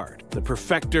the yard, the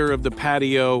perfecter of the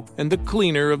patio, and the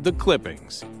cleaner of the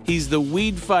clippings. He's the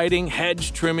weed-fighting,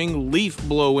 hedge-trimming,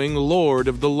 leaf-blowing lord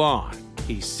of the lawn.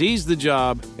 He sees the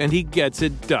job, and he gets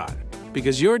it done.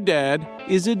 Because your dad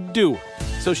is a doer.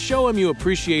 So show him you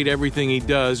appreciate everything he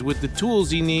does with the tools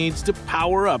he needs to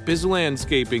power up his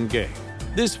landscaping game.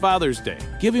 This Father's Day,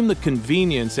 give him the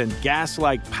convenience and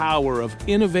gas-like power of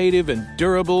innovative and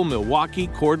durable Milwaukee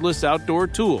cordless outdoor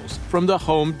tools from the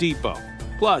Home Depot.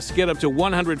 Plus, get up to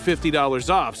 $150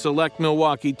 off select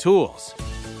Milwaukee tools.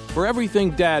 For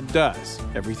everything Dad does,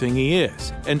 everything he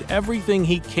is, and everything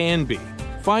he can be,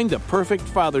 find the perfect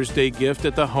Father's Day gift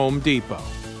at the Home Depot.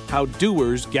 How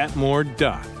doers get more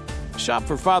done. Shop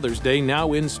for Father's Day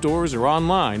now in stores or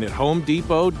online at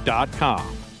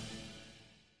homedepot.com.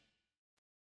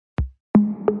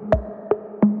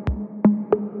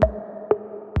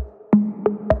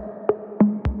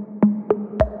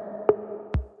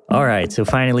 All right, so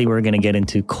finally we're going to get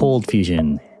into cold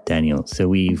fusion, Daniel. So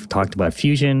we've talked about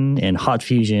fusion and hot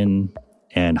yoga,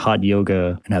 and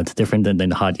how it's different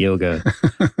than hot yoga,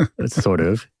 sort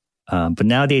of. But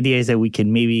now the idea is that we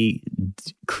can maybe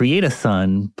create a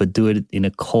sun, but do it in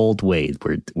a cold way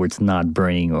where it's not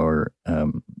burning or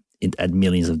at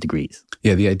millions of degrees.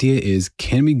 Yeah, the idea is,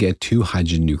 can we get two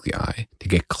hydrogen nuclei to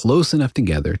get close enough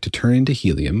together to turn into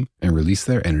helium and release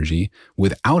their energy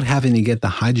without having to get the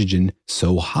hydrogen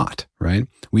so hot, right?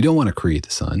 We don't want to create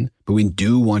the sun, but we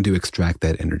do want to extract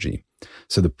that energy.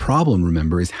 So the problem,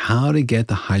 remember, is how to get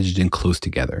the hydrogen close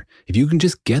together. If you can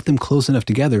just get them close enough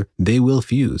together, they will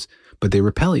fuse, but they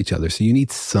repel each other. So you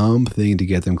need something to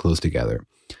get them close together.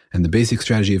 And the basic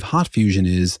strategy of hot fusion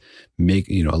is make,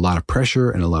 a lot of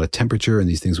pressure and a lot of temperature, and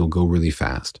these things will go really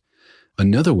fast.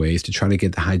 Another way is to try to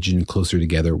get the hydrogen closer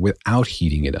together without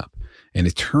heating it up. And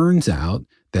it turns out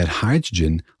that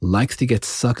hydrogen likes to get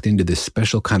sucked into this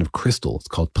special kind of crystal. It's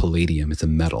called palladium. It's a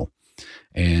metal.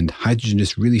 And hydrogen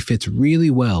just really fits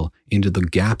really well into the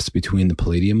gaps between the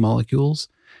palladium molecules.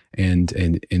 And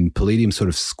palladium sort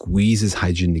of squeezes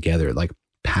hydrogen together, like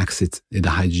packs the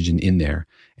hydrogen in there.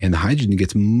 And the hydrogen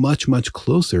gets much, much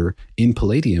closer in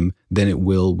palladium than it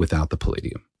will without the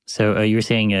palladium. So you're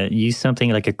saying use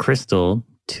something like a crystal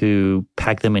to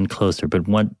pack them in closer, but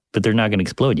they're not going to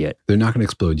explode yet. They're not going to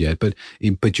explode yet, but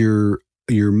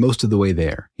you're most of the way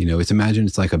there. Imagine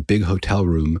it's like a big hotel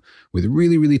room with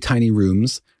really, really tiny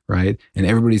rooms, right? And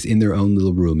everybody's in their own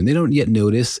little room, and they don't yet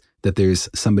notice that there's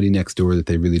somebody next door that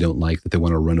they really don't like, that they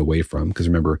want to run away from. Because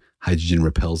remember, hydrogen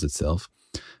repels itself.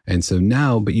 And so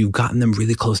now, but you've gotten them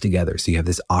really close together. So you have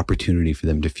this opportunity for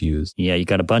them to fuse. Yeah, you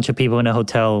got a bunch of people in a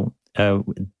hotel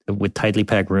with tightly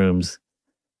packed rooms.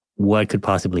 What could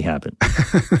possibly happen?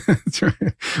 That's right.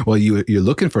 Well, you're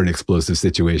looking for an explosive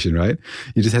situation, right?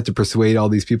 You just have to persuade all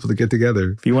these people to get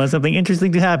together. If you want something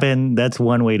interesting to happen, that's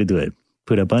one way to do it.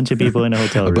 Put a bunch of people in a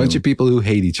hotel room. A bunch of people who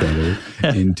hate each other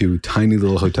into tiny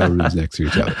little hotel rooms next to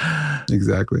each other.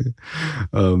 Exactly.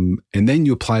 And then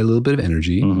you apply a little bit of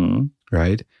energy,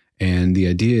 right? And the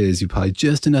idea is you apply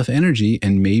just enough energy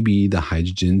and maybe the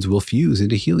hydrogens will fuse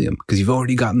into helium because you've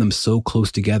already gotten them so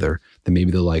close together that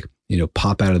maybe they'll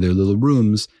pop out of their little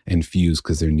rooms and fuse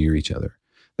because they're near each other.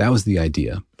 That was the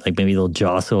idea. Like maybe they'll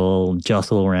jostle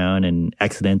around and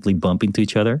accidentally bump into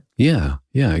each other. Yeah,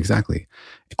 exactly.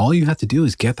 All you have to do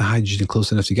is get the hydrogen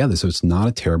close enough together so it's not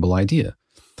a terrible idea.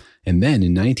 And then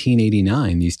in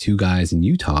 1989, these two guys in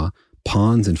Utah,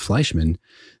 Pons and Fleischmann,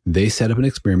 they set up an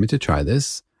experiment to try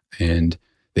this. And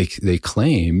they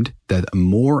claimed that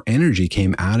more energy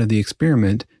came out of the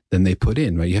experiment than they put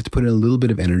in, right? You have to put in a little bit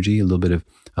of energy, a little bit of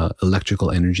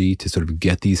electrical energy to sort of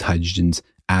get these hydrogens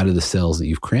out of the cells that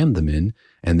you've crammed them in.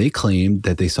 And they claimed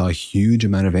that they saw a huge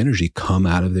amount of energy come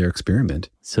out of their experiment.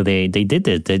 So they did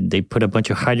that. They put a bunch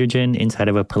of hydrogen inside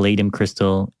of a palladium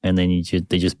crystal, and then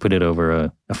they just put it over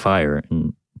a fire,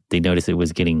 and they noticed it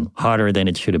was getting hotter than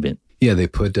it should have been. Yeah, they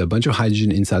put a bunch of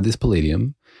hydrogen inside this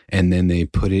palladium, and then they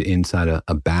put it inside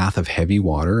a bath of heavy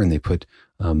water, and they put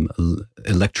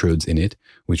electrodes in it,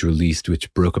 which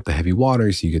broke up the heavy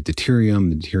water. So you get deuterium.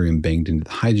 The deuterium banged into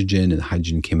the hydrogen, and the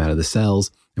hydrogen came out of the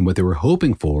cells. And what they were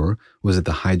hoping for was that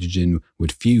the hydrogen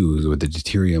would fuse, or the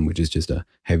deuterium, which is just a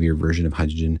heavier version of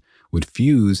hydrogen, would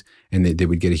fuse, and they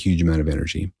would get a huge amount of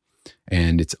energy.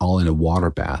 And it's all in a water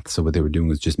bath. So what they were doing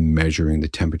was just measuring the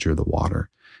temperature of the water.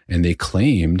 And they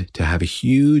claimed to have a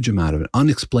huge amount of an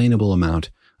unexplainable amount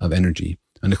of energy,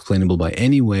 unexplainable by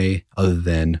any way other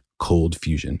than cold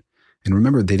fusion. And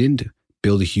remember, they didn't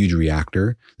build a huge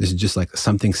reactor. This is just like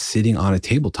something sitting on a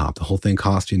tabletop. The whole thing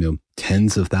cost,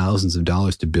 tens of thousands of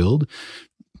dollars to build.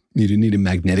 You didn't need a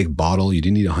magnetic bottle. You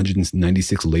didn't need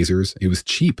 196 lasers. It was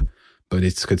cheap, but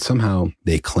it could somehow,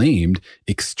 they claimed,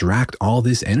 extract all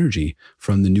this energy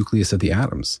from the nucleus of the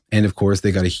atoms. And of course,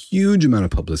 they got a huge amount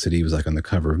of publicity. It was like on the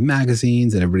cover of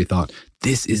magazines, and everybody thought,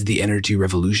 this is the energy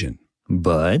revolution.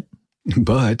 But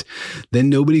then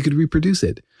nobody could reproduce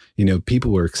it.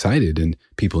 People were excited, and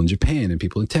people in Japan and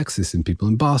people in Texas and people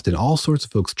in Boston, all sorts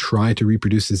of folks tried to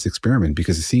reproduce this experiment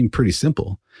because it seemed pretty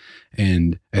simple.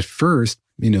 And at first,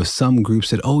 some groups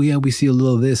said, oh yeah, we see a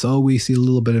little of this. Oh, we see a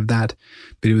little bit of that.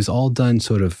 But it was all done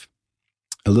sort of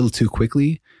a little too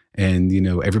quickly. And,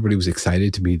 everybody was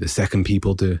excited to be the second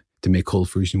people to make cold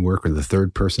fusion work, or the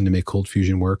third person to make cold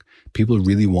fusion work. People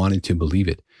really wanted to believe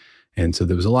it. And so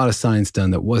there was a lot of science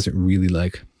done that wasn't really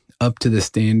like up to the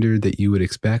standard that you would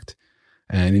expect.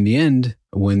 And in the end,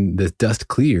 when the dust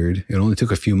cleared, it only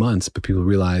took a few months, but people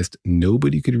realized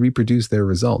nobody could reproduce their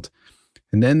result.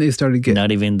 And then they started getting...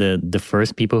 Not even the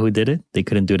first people who did it? They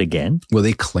couldn't do it again? Well,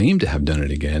 they claimed to have done it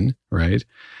again, right?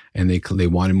 And they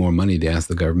wanted more money. They asked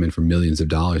the government for millions of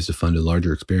dollars to fund a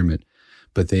larger experiment.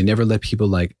 But they never let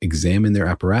people examine their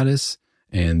apparatus,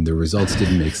 and the results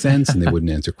didn't make sense, and they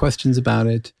wouldn't answer questions about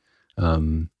it.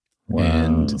 Wow.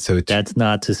 And so that's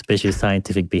not suspicious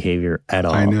scientific behavior at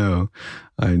all. I know.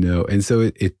 And so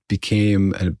it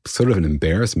became sort of an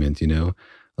embarrassment,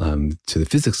 to the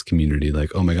physics community. Like,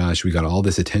 oh my gosh, we got all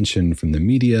this attention from the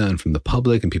media and from the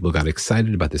public, and people got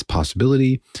excited about this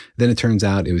possibility. Then it turns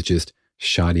out it was just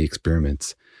shoddy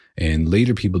experiments. And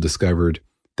later people discovered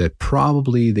that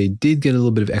probably they did get a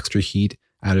little bit of extra heat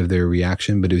out of their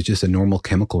reaction, but it was just a normal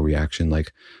chemical reaction,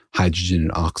 like hydrogen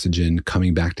and oxygen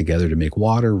coming back together to make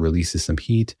water, releases some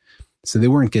heat. So they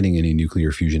weren't getting any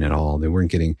nuclear fusion at all. They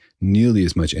weren't getting nearly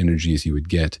as much energy as you would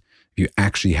get if you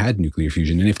actually had nuclear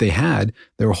fusion. And if they had,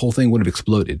 their whole thing would have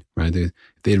exploded, right? If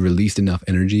they had released enough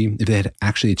energy, if they had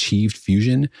actually achieved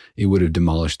fusion, it would have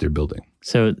demolished their building.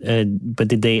 So, but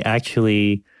did they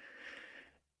actually,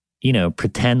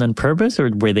 pretend on purpose, or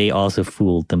were they also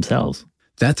fooled themselves?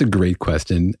 That's a great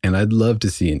question. And I'd love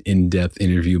to see an in-depth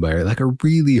interview by a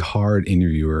really hard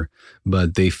interviewer,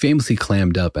 but they famously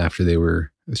clammed up after they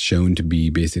were shown to be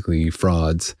basically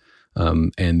frauds.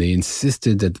 And they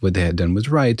insisted that what they had done was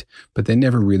right, but they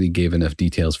never really gave enough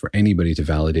details for anybody to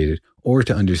validate it or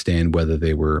to understand whether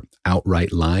they were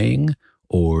outright lying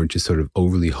or just sort of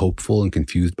overly hopeful and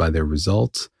confused by their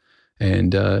results.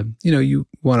 And, you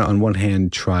want to, on one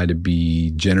hand, try to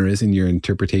be generous in your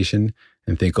interpretation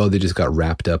and think, oh, they just got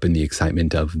wrapped up in the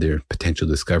excitement of their potential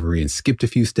discovery and skipped a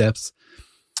few steps.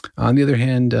 On the other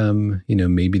hand,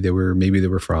 maybe they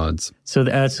were frauds. So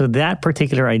that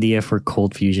particular idea for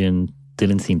cold fusion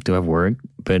didn't seem to have worked.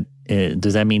 But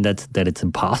does that mean that it's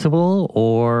impossible,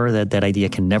 or that idea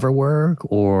can never work,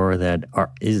 or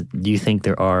do you think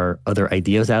there are other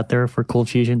ideas out there for cold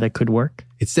fusion that could work?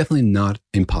 It's definitely not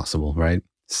impossible, right?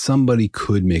 Somebody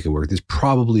could make it work. There's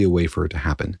probably a way for it to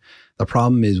happen. The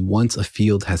problem is, once a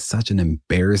field has such an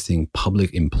embarrassing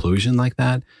public implosion like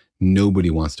that, nobody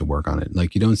wants to work on it.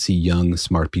 Like, you don't see young,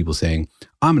 smart people saying,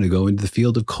 I'm going to go into the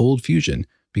field of cold fusion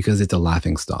because it's a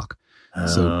laughingstock.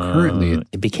 So currently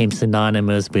it became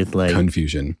synonymous with like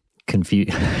confusion.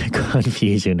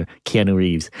 Confusion, Keanu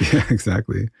Reeves. Yeah,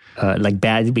 exactly.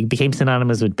 It became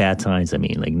synonymous with bad science. I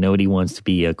mean, like, nobody wants to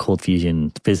be a cold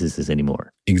fusion physicist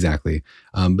anymore. Exactly.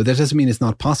 But that doesn't mean it's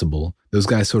not possible. Those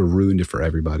guys sort of ruined it for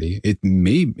everybody. It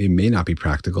may not be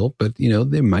practical, but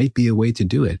there might be a way to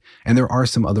do it. And there are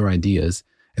some other ideas.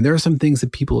 And there are some things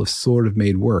that people have sort of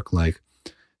made work. Like,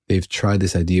 they've tried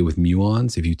this idea with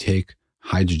muons. If you take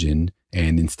hydrogen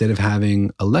and instead of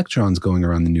having electrons going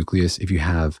around the nucleus, if you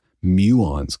have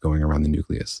muons going around the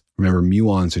nucleus. Remember,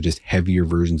 muons are just heavier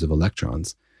versions of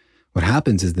electrons. What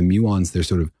happens is the muons, their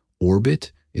sort of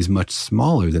orbit is much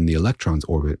smaller than the electron's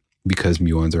orbit because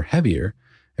muons are heavier.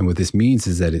 And what this means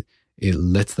is that it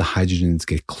lets the hydrogens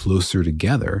get closer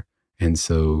together. And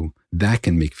so that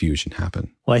can make fusion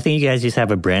happen. Well, I think you guys just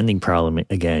have a branding problem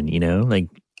again, like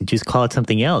just call it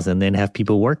something else and then have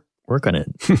people work on it.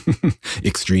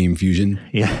 Extreme fusion.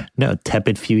 Yeah. No,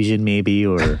 tepid fusion maybe,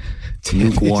 or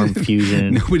lukewarm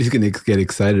fusion. Nobody's going to get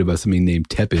excited about something named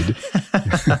tepid.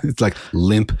 It's like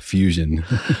limp fusion.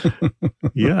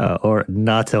 Yeah. Or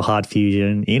not so hot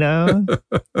fusion,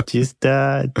 just so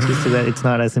that it's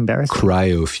not as embarrassing.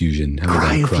 Cryofusion.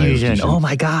 Cryofusion. Oh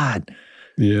my God.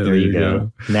 Yeah. There you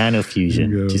go.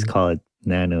 Nanofusion. Just call it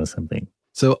nano something.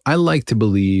 So I like to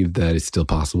believe that it's still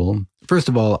possible. First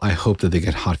of all, I hope that they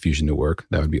get hot fusion to work.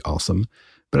 That would be awesome.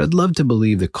 But I'd love to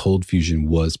believe that cold fusion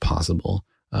was possible.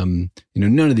 None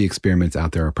of the experiments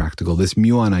out there are practical. This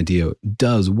muon idea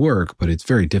does work, but it's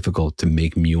very difficult to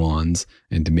make muons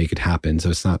and to make it happen.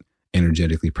 So it's not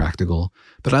energetically practical.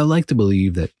 But I like to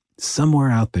believe that somewhere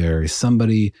out there is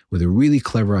somebody with a really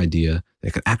clever idea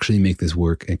that could actually make this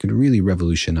work and could really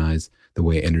revolutionize the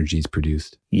way energy is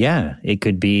produced. Yeah,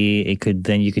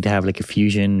 then you could have like a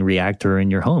fusion reactor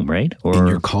in your home, right? Or in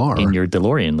your car. In your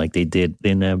DeLorean, like they did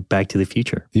in Back to the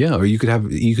Future. Yeah, or you could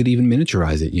even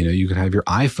miniaturize it. You could have your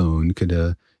iPhone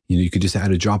you could just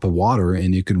add a drop of water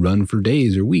and it could run for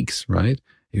days or weeks, right?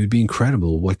 It would be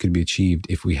incredible what could be achieved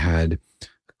if we had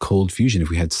cold fusion, if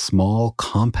we had small,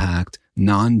 compact,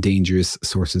 non-dangerous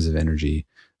sources of energy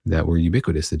that were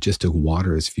ubiquitous, that just took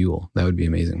water as fuel. That would be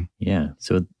amazing. Yeah.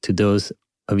 So to those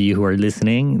of you who are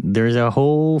listening, there's a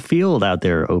whole field out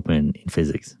there open in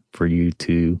physics for you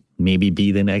to maybe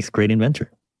be the next great inventor.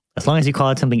 As long as you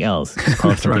call it something else. Call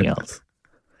it something else.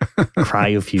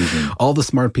 Cryofusion. All the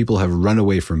smart people have run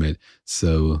away from it.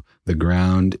 So the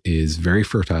ground is very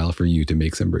fertile for you to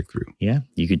make some breakthrough. Yeah.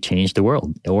 You could change the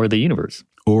world or the universe.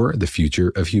 Or the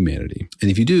future of humanity.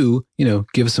 And if you do,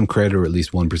 give us some credit or at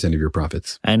least 1% of your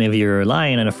profits. And if you're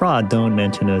lying and a fraud, don't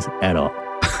mention us at all.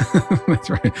 That's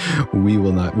right. We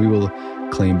will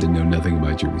claim to know nothing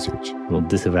about your research. We'll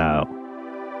disavow.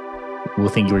 We'll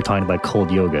think you were talking about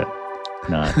cold yoga.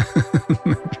 Not.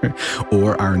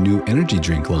 Or our new energy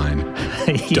drink line.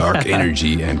 Dark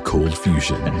energy and cold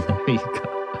fusion. There you go.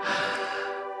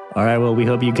 All right. Well, we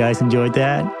hope you guys enjoyed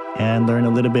that and learn a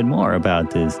little bit more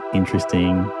about this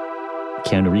interesting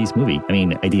Keanu Reeves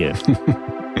idea.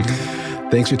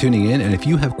 Thanks for tuning in. And if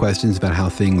you have questions about how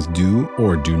things do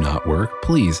or do not work,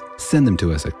 please send them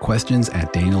to us at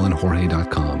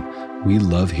questions@danielandjorge.com. We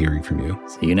love hearing from you.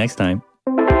 See you next time.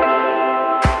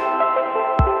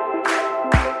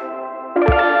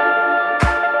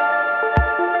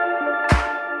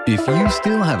 If you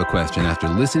still have a question after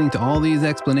listening to all these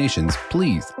explanations,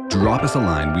 please drop us a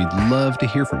line. We'd love to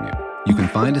hear from you. You can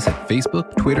find us at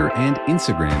Facebook, Twitter, and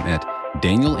Instagram at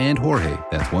Daniel and Jorge,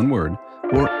 that's one word,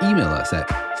 or email us at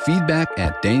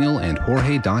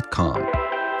feedback@danielandjorge.com.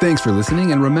 Thanks for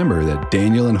listening, and remember that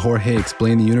Daniel and Jorge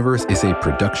Explain the Universe is a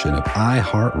production of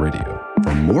iHeartRadio.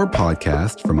 For more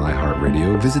podcasts from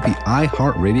iHeartRadio, visit the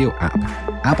iHeartRadio app,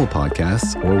 Apple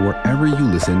Podcasts, or wherever you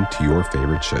listen to your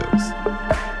favorite shows.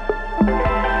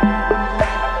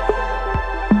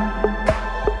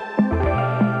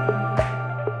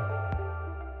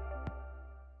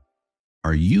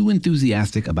 Are you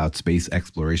enthusiastic about space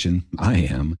exploration? I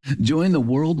am. Join the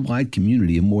worldwide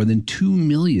community of more than 2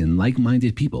 million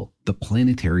like-minded people, the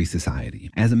Planetary Society.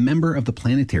 As a member of the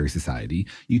Planetary Society,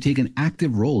 you take an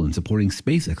active role in supporting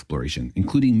space exploration,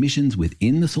 including missions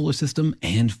within the solar system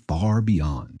and far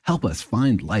beyond. Help us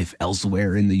find life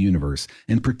elsewhere in the universe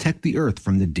and protect the Earth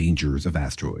from the dangers of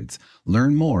asteroids.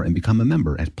 Learn more and become a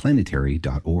member at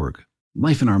planetary.org.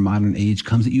 Life in our modern age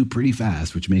comes at you pretty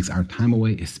fast, which makes our time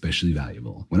away especially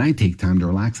valuable. When I take time to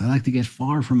relax, I like to get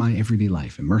far from my everyday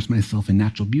life, immerse myself in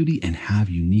natural beauty, and have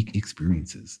unique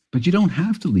experiences. But you don't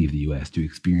have to leave the U.S. to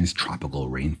experience tropical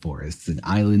rainforests and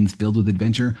islands filled with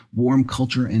adventure, warm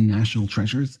culture, and national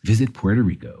treasures. Visit Puerto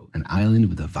Rico, an island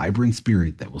with a vibrant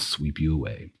spirit that will sweep you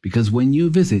away. Because when you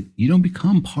visit, you don't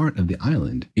become part of the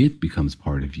island, it becomes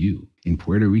part of you. In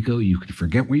Puerto Rico, you can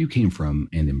forget where you came from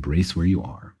and embrace where you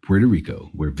are. Puerto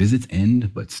Rico, where visits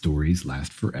end but stories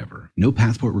last forever. No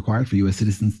passport required for U.S.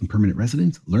 citizens and permanent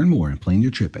residents. Learn more and plan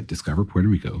your trip at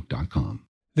discoverpuertorico.com.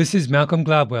 This is Malcolm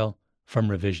Gladwell from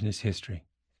Revisionist History.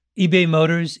 eBay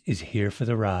Motors is here for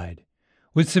the ride.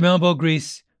 With some elbow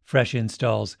grease, fresh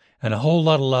installs, and a whole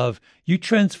lot of love, you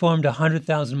transformed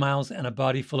 100,000 miles and a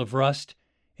body full of rust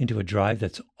into a drive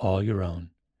that's all your own.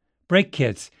 Brake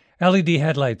kits, LED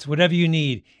headlights, whatever you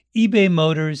need, eBay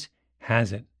Motors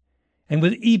has it. And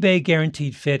with eBay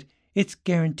Guaranteed Fit, it's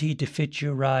guaranteed to fit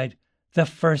your ride the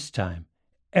first time,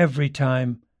 every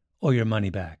time, or your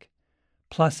money back.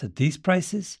 Plus, at these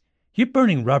prices, you're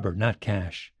burning rubber, not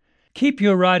cash. Keep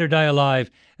your ride or die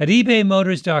alive at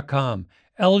ebaymotors.com.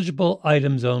 Eligible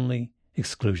items only.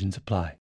 Exclusions apply.